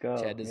 job. Let's go.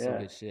 Chad does some Yeah.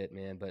 good shit,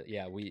 man. But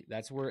yeah,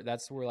 that's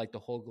where like the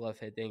whole glove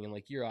head thing, and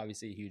like you're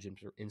obviously a huge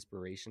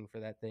inspiration for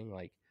that thing.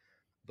 Like,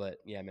 but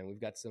yeah, man, we've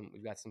got some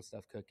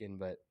stuff cooking.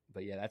 But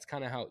yeah, that's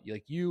kind of how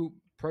like you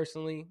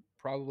personally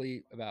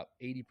probably about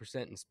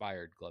 80%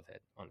 inspired Glovehead,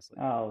 honestly.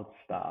 Oh,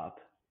 stop.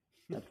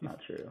 That's not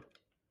true.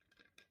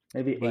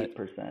 Maybe But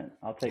 8%.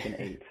 I'll take an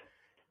 8.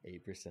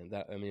 8%.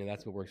 That I mean,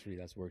 that's what works for you.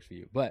 That's what works for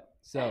you. But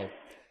so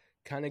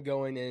kind of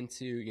going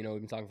into,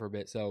 we've been talking for a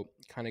bit. So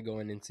kind of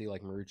going into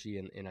like Marucci,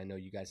 and I know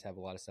you guys have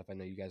a lot of stuff. I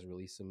know you guys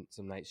released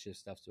some night shift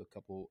stuff to a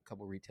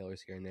couple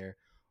retailers here and there.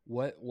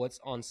 What's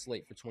on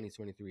slate for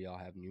 2023? Y'all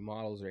have new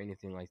models or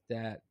anything like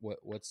that?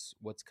 What's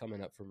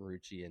coming up for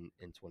Marucci in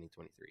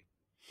 2023?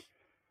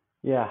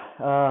 Yeah,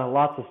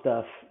 lots of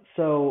stuff.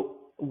 So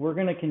we're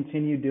going to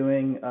continue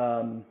doing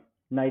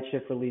night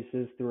shift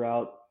releases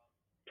throughout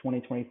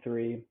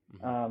 2023.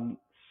 Mm-hmm.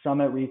 Some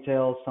at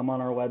retail, some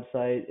on our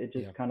website. It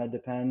just Yeah. kind of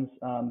depends.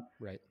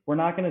 Right. We're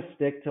not going to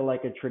stick to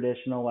like a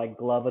traditional like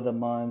glove of the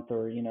month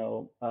or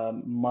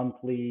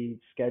monthly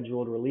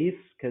scheduled release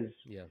because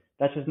Yeah.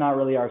 that's just not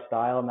really our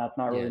style, and that's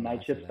not Yeah. really No, night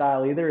I feel shift that.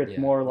 style either. It's Yeah.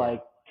 more Yeah.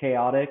 like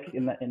chaotic,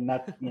 and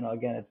that's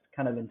again it's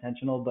kind of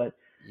intentional, but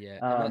Yeah.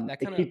 And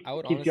that it kind of keeps I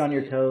would keeps you on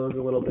your honestly toes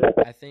a little bit.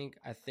 I think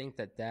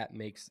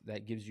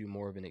that gives you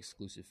more of an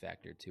exclusive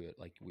factor to it.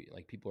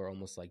 Like people are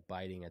almost like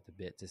biting at the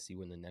bit to see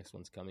when the next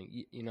one's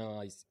coming.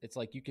 It's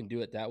like you can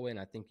do it that way, and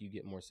I think you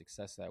get more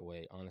success that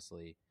way,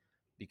 honestly,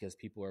 because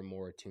people are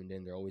more tuned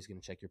in. They're always going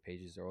to check your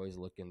pages. They're always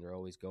looking. They're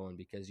always going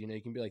because you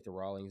can be like the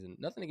Rawlings, and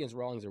nothing against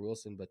Rawlings or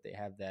Wilson, but they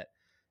have that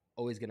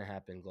always going to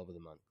happen. Glove of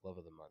the month. Glove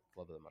of the month.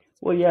 Glove of the month.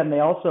 It's Well, always yeah, going and to they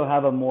happen. also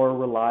have a more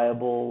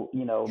reliable,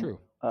 True.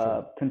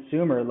 True.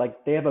 consumer.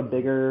 Like they have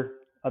Mm-hmm.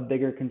 a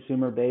bigger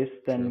consumer base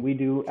than True. we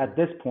do at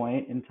True. this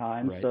point in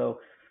time. Right. So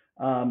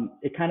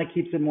it kind of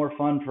keeps it more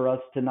fun for us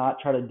to not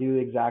try to do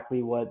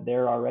exactly what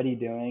they're already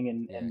doing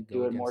Yeah, and go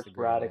do it more against the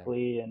grain. Yeah.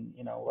 sporadically and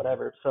Hmm.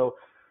 whatever. So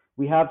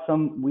we have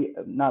we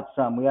not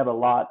some, we have a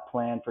lot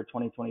planned for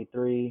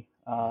 2023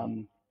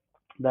 Hmm.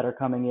 that are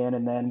coming in,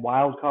 and then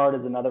Wild Card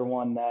is another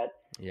one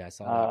Yeah, I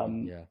saw that one.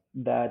 um,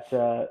 Yeah.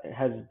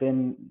 has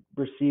been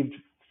received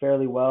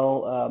fairly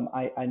well.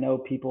 I know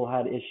people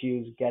had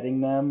issues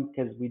getting them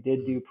because we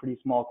did do pretty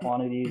small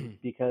quantities Hmm.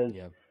 because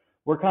Yeah.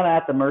 we're kind of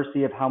at the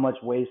mercy of how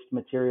much waste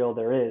material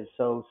there is.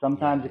 So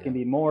sometimes Yeah. it can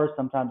Yeah. be more,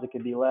 sometimes it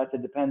can be less.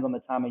 It depends on the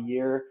time of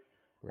year.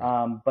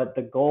 Right. But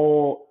the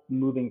goal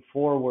moving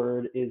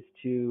forward is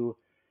to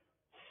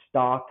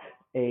stock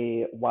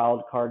a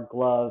wild card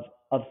glove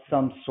of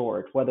some Hmm.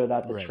 sort, whether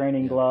that's a Right.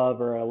 training Yeah.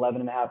 glove or an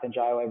 11.5 inch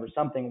eye wave or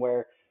something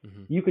where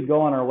Hmm. you could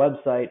go on our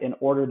website and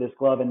order this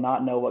glove and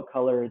not know what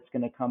color it's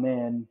going to come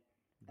in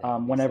That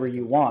would be whenever sick.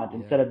 you want. Yeah.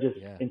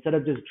 Yeah. Instead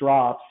of just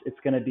drops, it's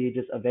going to be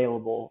just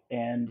available.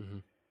 And Hmm.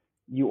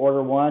 you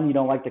order one, you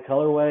don't like the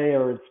colorway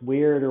or it's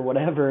weird or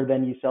whatever,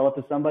 then you sell it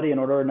to somebody and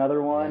order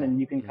another one, Yeah. and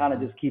you can kind of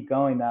Hmm. just keep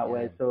going that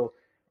way. Yeah. So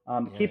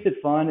Yeah. keeps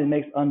it fun. It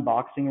makes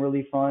unboxing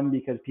really fun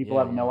because people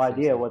Yeah. have Yeah. no idea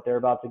Seriously. what they're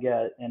about to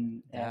get,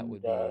 and I That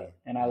would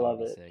love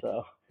be it. sick.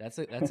 So That's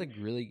a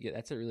really good,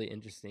 that's a really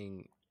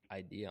interesting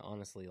idea,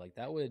 honestly. Like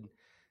that would,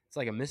 it's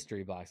like a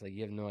mystery box. Like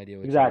you have no idea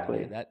what you're gonna get.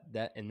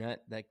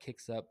 exactly, That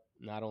kicks up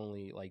not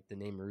only like the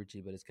name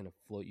Marucci, but it's gonna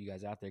float you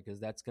guys out there because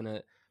that's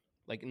gonna,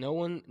 like, no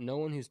one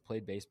who's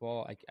played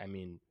baseball, I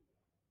mean,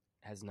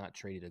 has not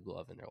traded a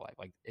glove in their life.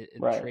 Like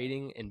right,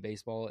 trading in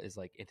baseball is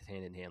like it's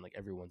hand in hand. Like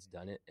everyone's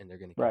done it, and they're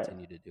going to right,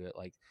 continue to do it.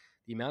 Like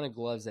the amount of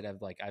gloves that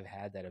I've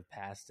had that have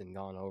passed and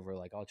gone over.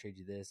 Like I'll trade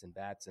you this and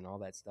bats and all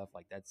that stuff.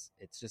 Like it's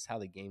just how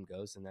the game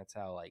goes, and that's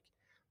how like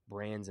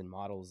brands and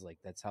models, like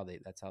that's how they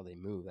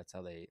move. That's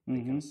how they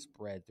kind hmm of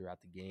spread throughout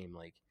the game.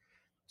 Like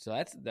so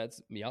that's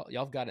y'all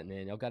have got it,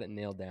 man. Y'all got it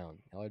nailed down.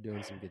 Y'all are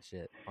doing some good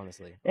shit.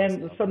 Honestly, and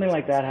y'all something doing some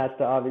like good that stuff. has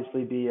to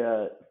obviously be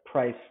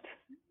priced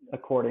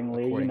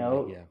accordingly.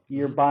 Accordingly, yeah.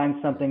 You're Hmm. buying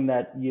Yeah. something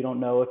that you don't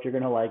know if you're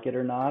going to like it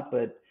or not,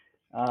 but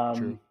True.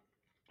 um,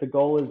 the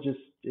goal is just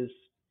is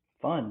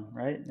fun,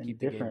 right, and Keep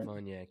the game different.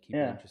 fun, yeah. Keep it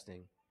Yeah.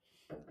 interesting.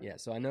 Yeah.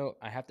 So I know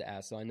I have to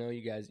ask. So I know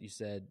you guys. You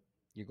said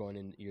you're going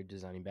in. You're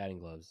designing batting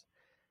gloves.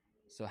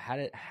 So how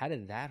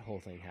did that whole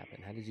thing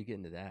happen? How did you get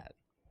into that?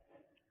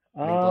 I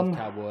mean, Glove Um,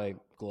 Cowboy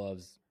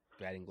gloves,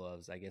 batting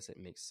gloves. I guess it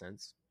makes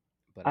sense,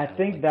 but I I'd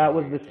think like to that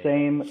hear was your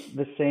take.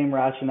 the same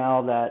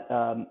rationale that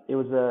it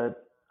was a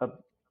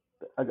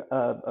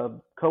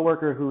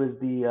coworker who is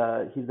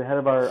he's the head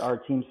of our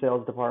team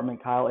sales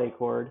department, Kyle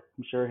Acord.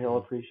 I'm sure he'll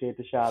Hmm. appreciate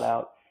the shout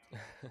out.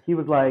 He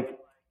was Yeah. like,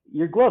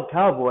 "Your glove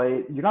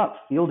cowboy, you're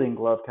not fielding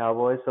glove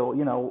cowboy, so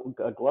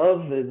a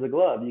glove is a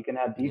glove. You can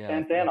have Yeah.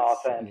 defense and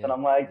offense." And Yeah.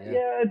 I'm like, Yeah.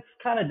 "Yeah, it's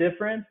kind of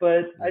different,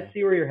 but I Yeah.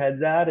 see where your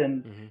head's at."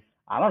 And Hmm.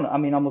 I don't know. I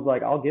mean, I was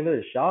like, "I'll give it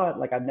a shot."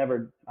 Like I've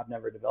never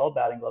developed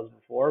batting gloves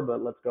before,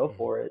 but let's go Hmm.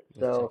 for it.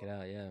 Let's check So it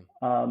out. Yeah.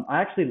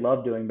 I actually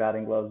love doing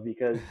batting gloves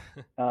because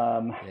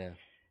um, Yeah.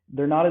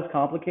 they're not as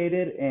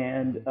complicated,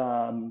 and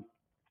Hmm.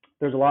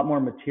 there's a lot more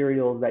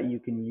materials that you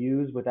can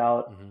use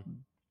without Hmm.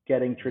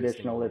 getting Wasting a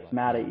traditionalists lot.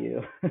 mad Yeah. at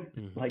you,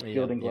 Hmm. like Yeah.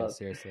 fielding Yeah. gloves.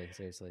 Seriously.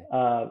 Seriously.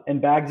 And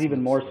bags even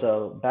Smoke more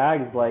signal. so.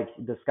 Bags, Hmm. like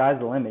the sky's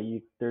the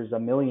limit. There's a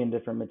million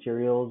different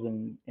materials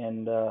and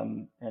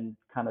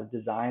kind of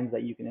designs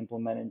that you can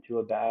implement into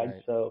a bag.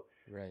 Right. So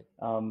Right.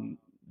 um,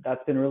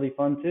 that's been really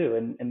fun too.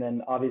 And then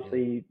Yeah.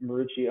 obviously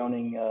Marucci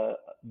owning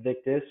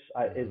Victus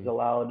is Hmm.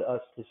 allowed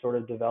us to sort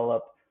of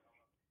develop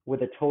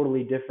with a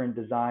totally different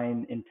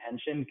design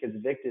intention because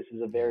Victus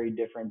is a Yeah. very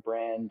different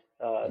brand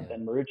Yeah.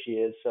 than Marucci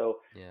is.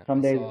 So Yeah. I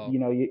some days, saw. you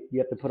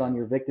have to put Yeah. on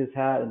your Victus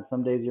hat, and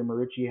some days your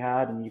Marucci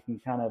hat, and you can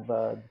kind of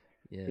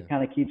Yeah. it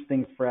kind of keeps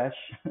things fresh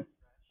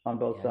on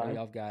both Yeah. I know sides.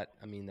 y'all have got.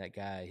 I mean, that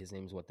guy. His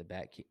name's what? The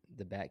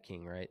Bat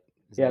King, right?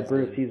 Is that Yeah, his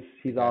Bruce, name? The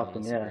he's guy on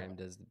awesome. Yeah. Instagram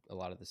does a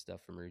lot of the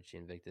stuff for Marucci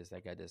and Victus.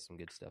 That guy does some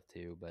good stuff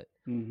too. But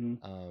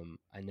Mhm.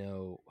 I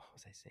know. What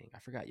was I saying? I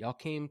forgot. Y'all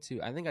came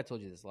to. I think I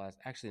told you this last.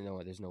 Actually,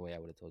 no. There's no way I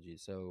would have told you.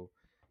 So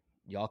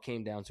y'all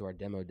came down to our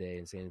demo day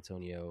in San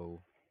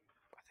Antonio.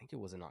 I think it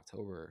was in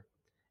October,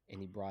 and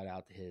he brought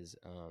out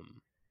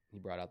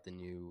the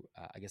new,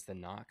 I guess, the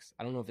Knox.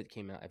 I don't know if it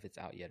came out, if it's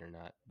out yet or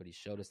not, but he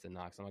showed us the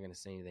Knox. I'm not going to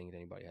say anything if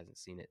anybody hasn't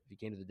seen it. If you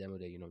came to the demo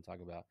day, you know what I'm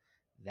talking about.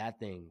 That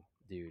thing,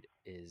 dude,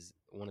 is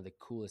one of the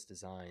coolest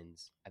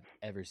designs I've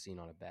ever seen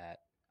on a bat.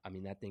 I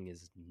mean, that thing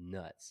is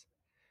nuts.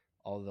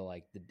 All the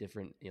like the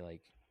different,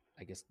 like,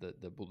 I guess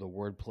the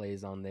word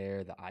plays on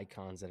there, the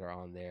icons that are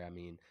on there. I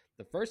mean,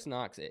 the first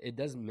Knox, it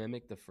does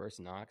mimic the first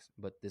Knox,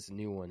 but this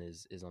new one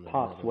is on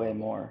Pops another way level.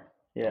 more.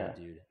 Oh, Yeah.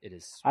 dude, it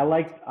is sweet.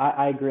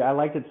 I agree. I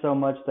liked it so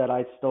much that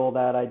I stole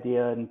that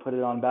idea and put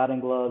it on batting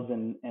gloves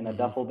and a Hmm.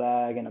 duffel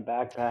bag and a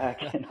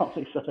backpack and all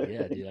these other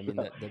Yeah, things. dude. I mean,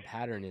 So the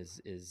pattern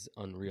is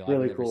unreal. it's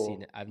really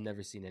cool. I've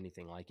never seen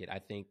anything like it. I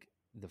think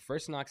the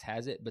first Knox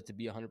has it, but to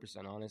be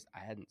 100% honest, I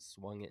hadn't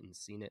swung it and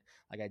seen it.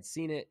 Like I'd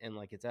seen it and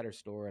like it's at our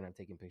store and I've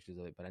taken pictures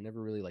of it, but I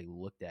never really like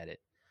looked at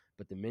it.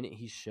 But the minute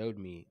he showed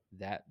me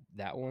that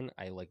one,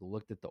 I like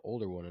looked at the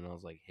older one and I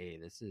was like, "Hey,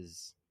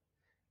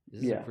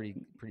 this is a Yeah,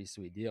 pretty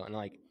sweet deal. And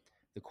like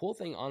the cool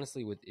thing,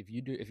 honestly, with if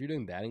you're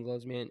doing batting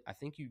gloves, man, I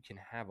think you can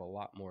have a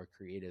lot more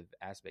creative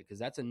aspect because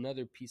that's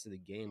another piece of the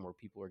game where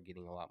people are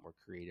getting a lot more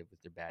creative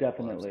with their batting gloves.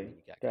 I definitely, mean,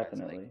 you got guys like,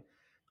 definitely.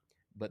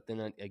 but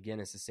then again,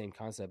 it's the same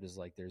concept as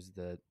like there's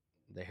the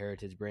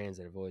heritage brands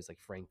that have always like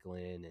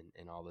Franklin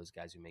and all those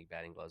guys who make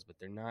batting gloves, but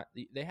they're not.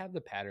 They have the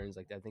patterns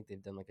like I think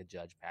they've done like a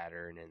Judge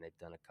pattern and they've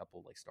done a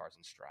couple like stars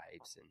and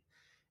stripes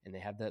and they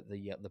have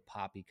the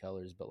poppy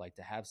colors, but like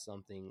to have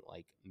something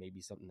like maybe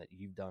something that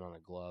you've done on a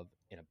glove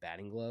in a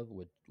batting glove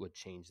would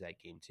change that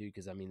game too.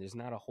 Because I mean, there's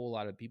not a whole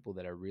lot of people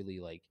that are really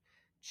like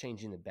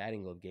changing the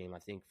batting glove game. I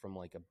think from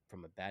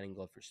a batting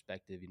glove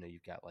perspective,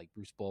 you've got like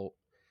Bruce Bolt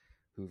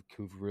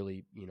who've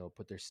really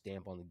put their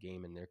stamp on the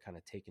game and they're kind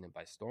of taking it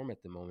by storm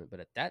at the moment.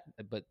 But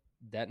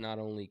that not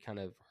only kind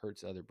of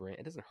hurts other brand,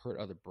 it doesn't hurt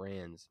other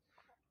brands,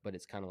 but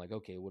it's kind of like,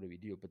 okay, what do we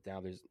do? But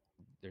now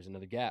there's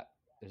another gap.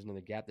 There's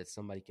another gap that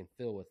somebody can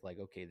fill with like,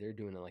 okay, they're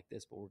doing it like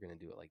this, but we're going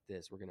to do it like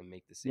this. We're going to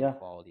make the same Yeah.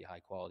 quality, high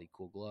quality,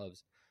 cool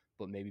gloves,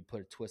 but maybe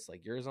put a twist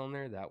like yours on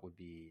there. That would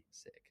be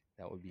sick.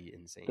 That would be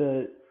insane.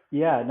 The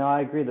Yeah, no,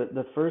 I agree.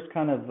 The first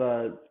kind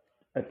of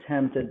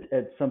attempt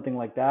at something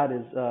like that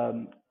is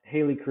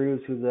Haley Cruz,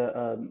 who's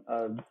a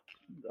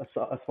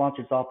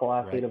sponsored softball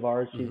athlete Right. of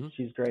ours. Mm-hmm.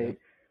 She's Yep. great.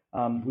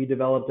 Mm-hmm. We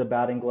developed a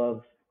batting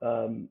glove,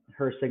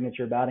 her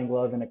signature batting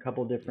glove, in a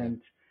couple Yeah.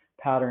 different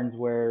patterns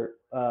where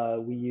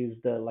we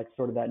used like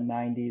sort of that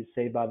 '90s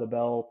Saved by the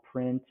Bell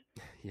print,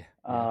 Yeah.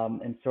 Yeah.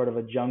 and sort of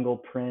a jungle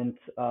print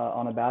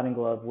on a batting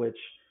glove, which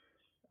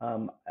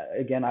um,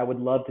 again, I would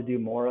love to do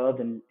more of,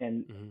 and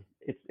Mm-hmm.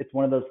 it's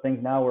one of those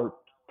things now where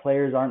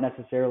players aren't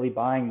necessarily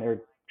buying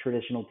their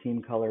traditional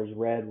team colors,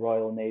 red,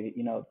 royal, navy.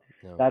 No.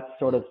 That's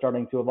sort Yeah. of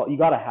starting to evolve. You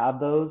got to have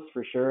those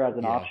for sure as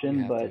an Yeah. You option,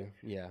 have but to.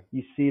 Yeah.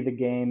 you see the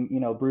game.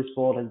 Bruce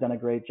Bolt has done a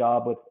great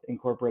job with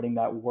incorporating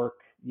that The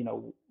workman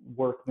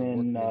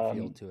workman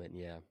feel to it.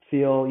 Yeah.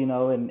 feel,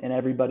 and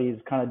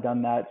everybody's kind of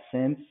done that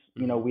since.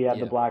 Mm-hmm. We have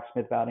the Yeah.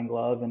 blacksmith batting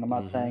glove, and I'm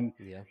not Mm-hmm. saying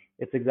Yeah.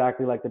 it's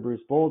exactly like the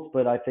Bruce Bolts,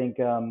 but I think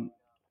It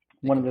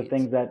one of the competes.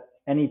 things that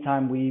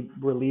anytime we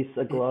release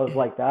a glove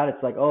like that,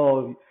 it's like,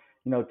 oh,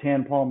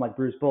 tan palm like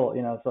Bruce Bolt,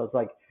 so it's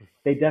like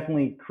they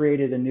definitely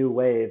created a new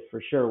wave for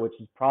sure, which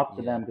is props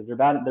to Yeah. them because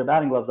their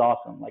batting glove's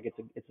awesome. Like Yeah.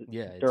 it's It's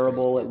great.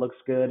 durable, it Yep. looks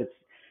good, it's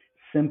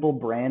simple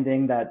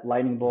branding. That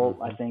lightning bolt,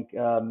 I Mm-hmm.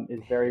 think,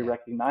 is very Yeah.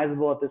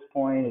 recognizable at this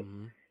point.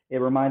 Mm-hmm. It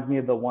reminds me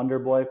of the Wonder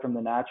Boy from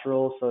The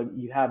Natural, so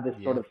you have this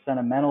sort Yeah. of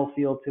sentimental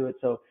feel to it.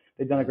 So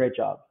they've done a Mm. great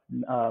job.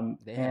 Um,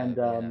 They and have.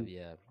 They have. um,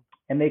 Yeah.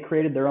 and they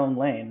created their own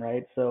lane,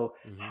 right? So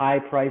Mm-hmm. high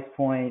price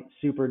point,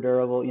 super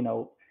durable,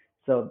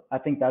 So I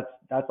think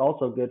that's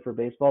also good for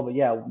baseball. But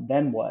yeah,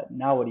 then what?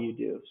 Now what do you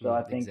do? So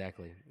I think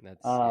Exactly.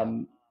 That's yeah.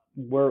 um,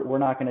 we're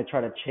not going to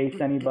try to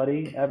chase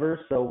anybody ever.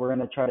 So we're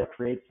going to try to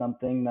create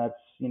something that's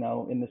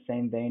in the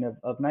same vein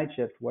of night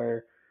shift,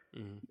 where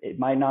Mm-hmm. it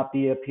might not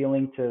be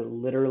appealing to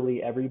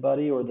literally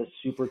everybody or the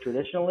super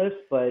traditionalists,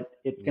 but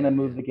it's going to Yeah.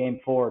 move Yeah. the game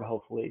forward,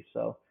 hopefully.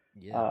 So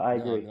Yeah, I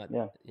no, I'm agree. not.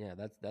 Yeah,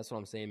 Yeah, that's what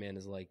I'm saying, man.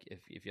 Is like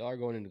if y'all are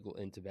going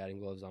into batting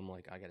gloves, I'm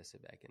like I gotta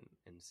sit back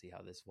and see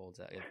how this folds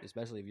out.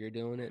 Especially if you're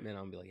doing it, man,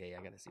 I'm gonna be like, hey,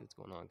 I gotta see what's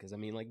going on. Because I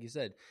mean, like you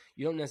said,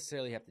 you don't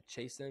necessarily have to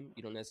chase them.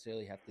 You don't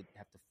necessarily have to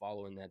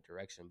follow in that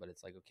direction. But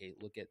it's like, okay,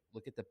 look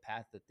at the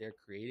path that they're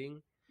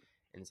creating,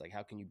 and it's like,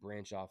 how can you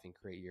branch off and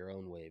create your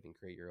own wave and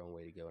create your own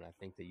way to go? And I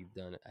think that you've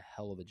done a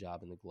hell of a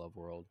job in the glove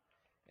world.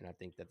 And I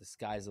think that the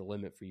sky's the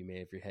limit for you, man.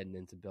 If you're heading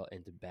into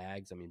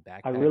bags, I mean, I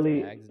backpacks,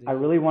 really bags, I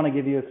dude. really want to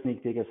give you a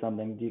sneak peek of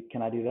something.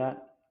 Can I do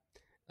that?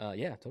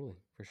 Yeah, totally,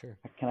 for sure.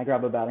 Can I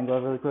grab a batting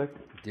glove really quick?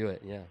 Do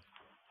it. Yeah,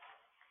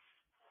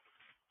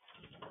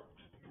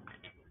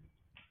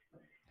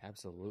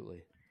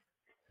 absolutely.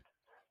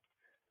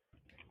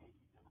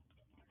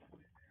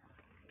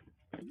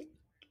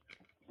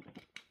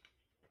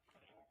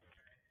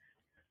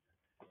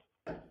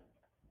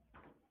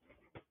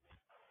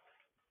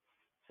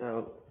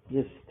 So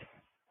just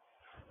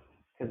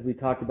because we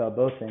talked about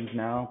both things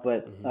now,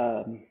 but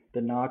Hmm.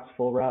 the Knox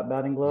full wrap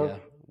batting glove. Yeah.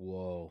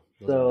 Whoa,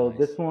 those are So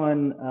this nice.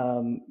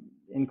 one,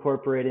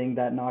 incorporating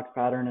that Knox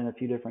pattern in a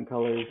few different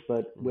colors,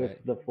 but with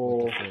Right, the with the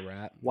full full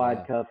wrap. wide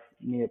Yeah. cuff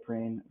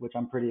neoprene, which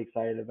I'm pretty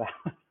excited about,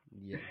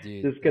 Yeah,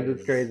 dude, just because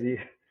it's crazy.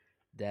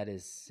 that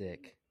is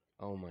sick.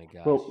 Oh my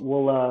gosh, But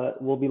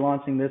we'll be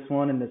launching this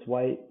one in this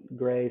white,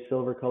 gray,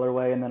 silver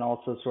colorway, and then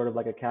also sort of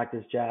like a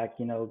Cactus Jack,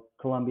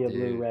 Columbia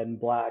blue, dude, red, and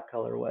black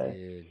colorway.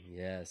 dude. Which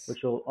Yes.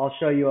 I'll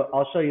show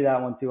you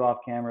that one too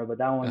off camera. But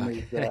that one is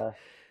Okay.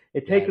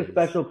 it takes That a is,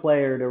 special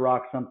player to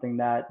rock something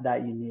that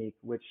unique,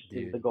 which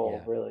is dude. the goal,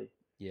 Yeah. really.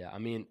 Yeah. I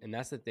mean, and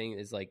that's the thing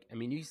is like, I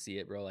mean, you see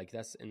it, bro. Like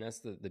that's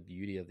the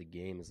beauty of the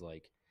game is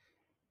like,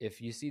 if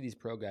you see these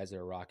pro guys that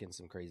are rocking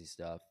some crazy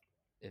stuff,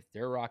 if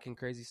they're rocking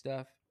crazy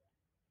stuff,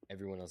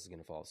 everyone else is going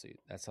to follow suit.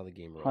 That's how the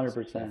game one Hundred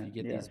rolls. So if you percent,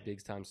 get yes. these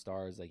big time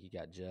stars, like you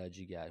got Judge,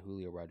 you got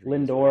Julio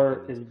Rodriguez rocking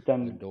Lindor these. has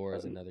done Lindor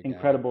is another guy.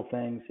 incredible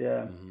things.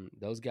 Yeah,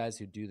 Those guys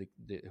who do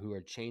who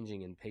are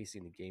changing and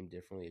pacing the game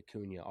differently.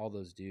 Acuna, all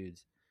those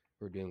dudes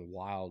who are doing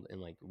wild and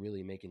like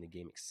really making the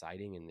game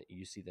exciting. And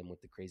you see them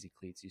with the crazy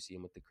cleats, you see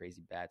them with the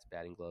crazy bats,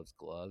 batting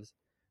gloves.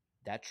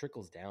 That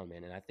trickles down,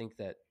 man. And I think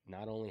that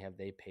not only have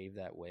they paved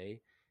that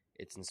way,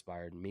 it's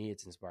inspired me,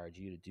 it's inspired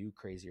you to do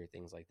crazier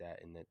things like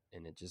that,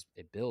 and it just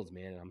it builds,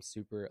 man. And I'm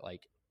super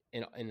like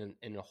in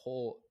a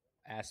whole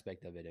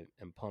aspect of it,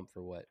 and pumped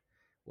for what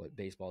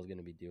baseball is going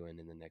to be doing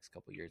in the next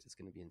couple of years. It's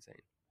going to be insane.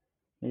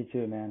 Me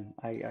too, man.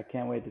 I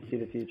can't wait to see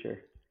the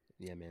future.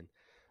 Yeah, man.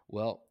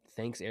 Well,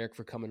 thanks, Eric,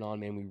 for coming on,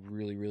 man. We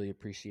really, really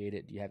appreciate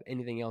it. Do you have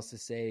anything else to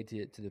say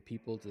to the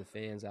people, to the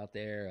fans out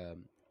there?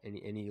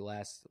 Any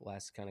last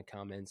kind of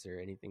comments or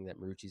anything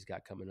that Marucci's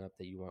got coming up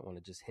that you might want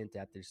to just hint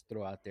at, just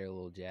throw out there a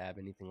little jab,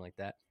 anything like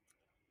that?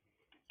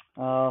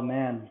 Oh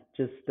man,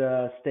 just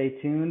stay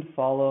tuned.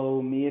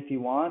 Follow me if you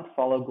want.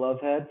 Follow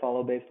Glovehead.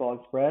 Follow Baseball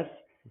Express.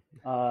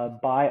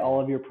 Buy Yeah, all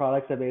of your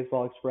products at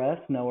Baseball Express,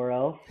 nowhere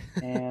else,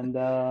 and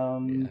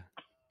yeah.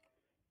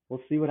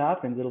 we'll see what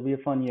happens. It'll be a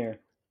fun year.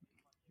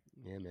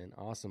 Yeah, man.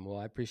 Awesome. Well,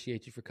 I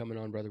appreciate you for coming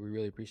on, brother. We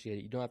really appreciate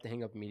it. You don't have to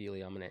hang up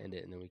immediately. I'm going to end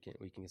it, and then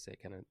we can say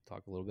kind of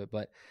talk a little bit.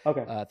 But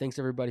Okay. thanks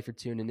everybody for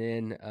tuning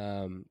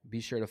in.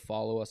 Be sure to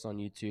follow us on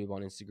YouTube,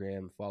 on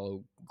Instagram.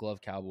 Follow Glove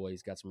Cowboy.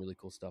 He's got some really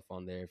cool stuff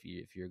on there.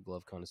 If you're a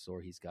glove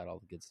connoisseur, he's got all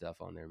the good stuff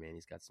on there, man.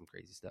 He's got some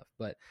crazy stuff.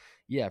 But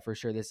yeah, for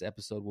sure, this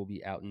episode will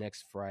be out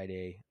next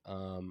Friday.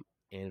 And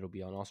it'll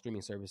be on all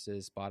streaming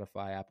services,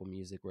 Spotify, Apple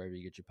Music, wherever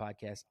you get your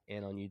podcasts,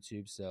 and on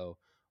YouTube. So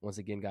once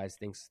again, guys,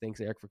 thanks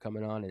Eric for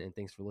coming on, and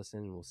thanks for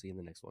listening. We'll see you in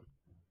the next one.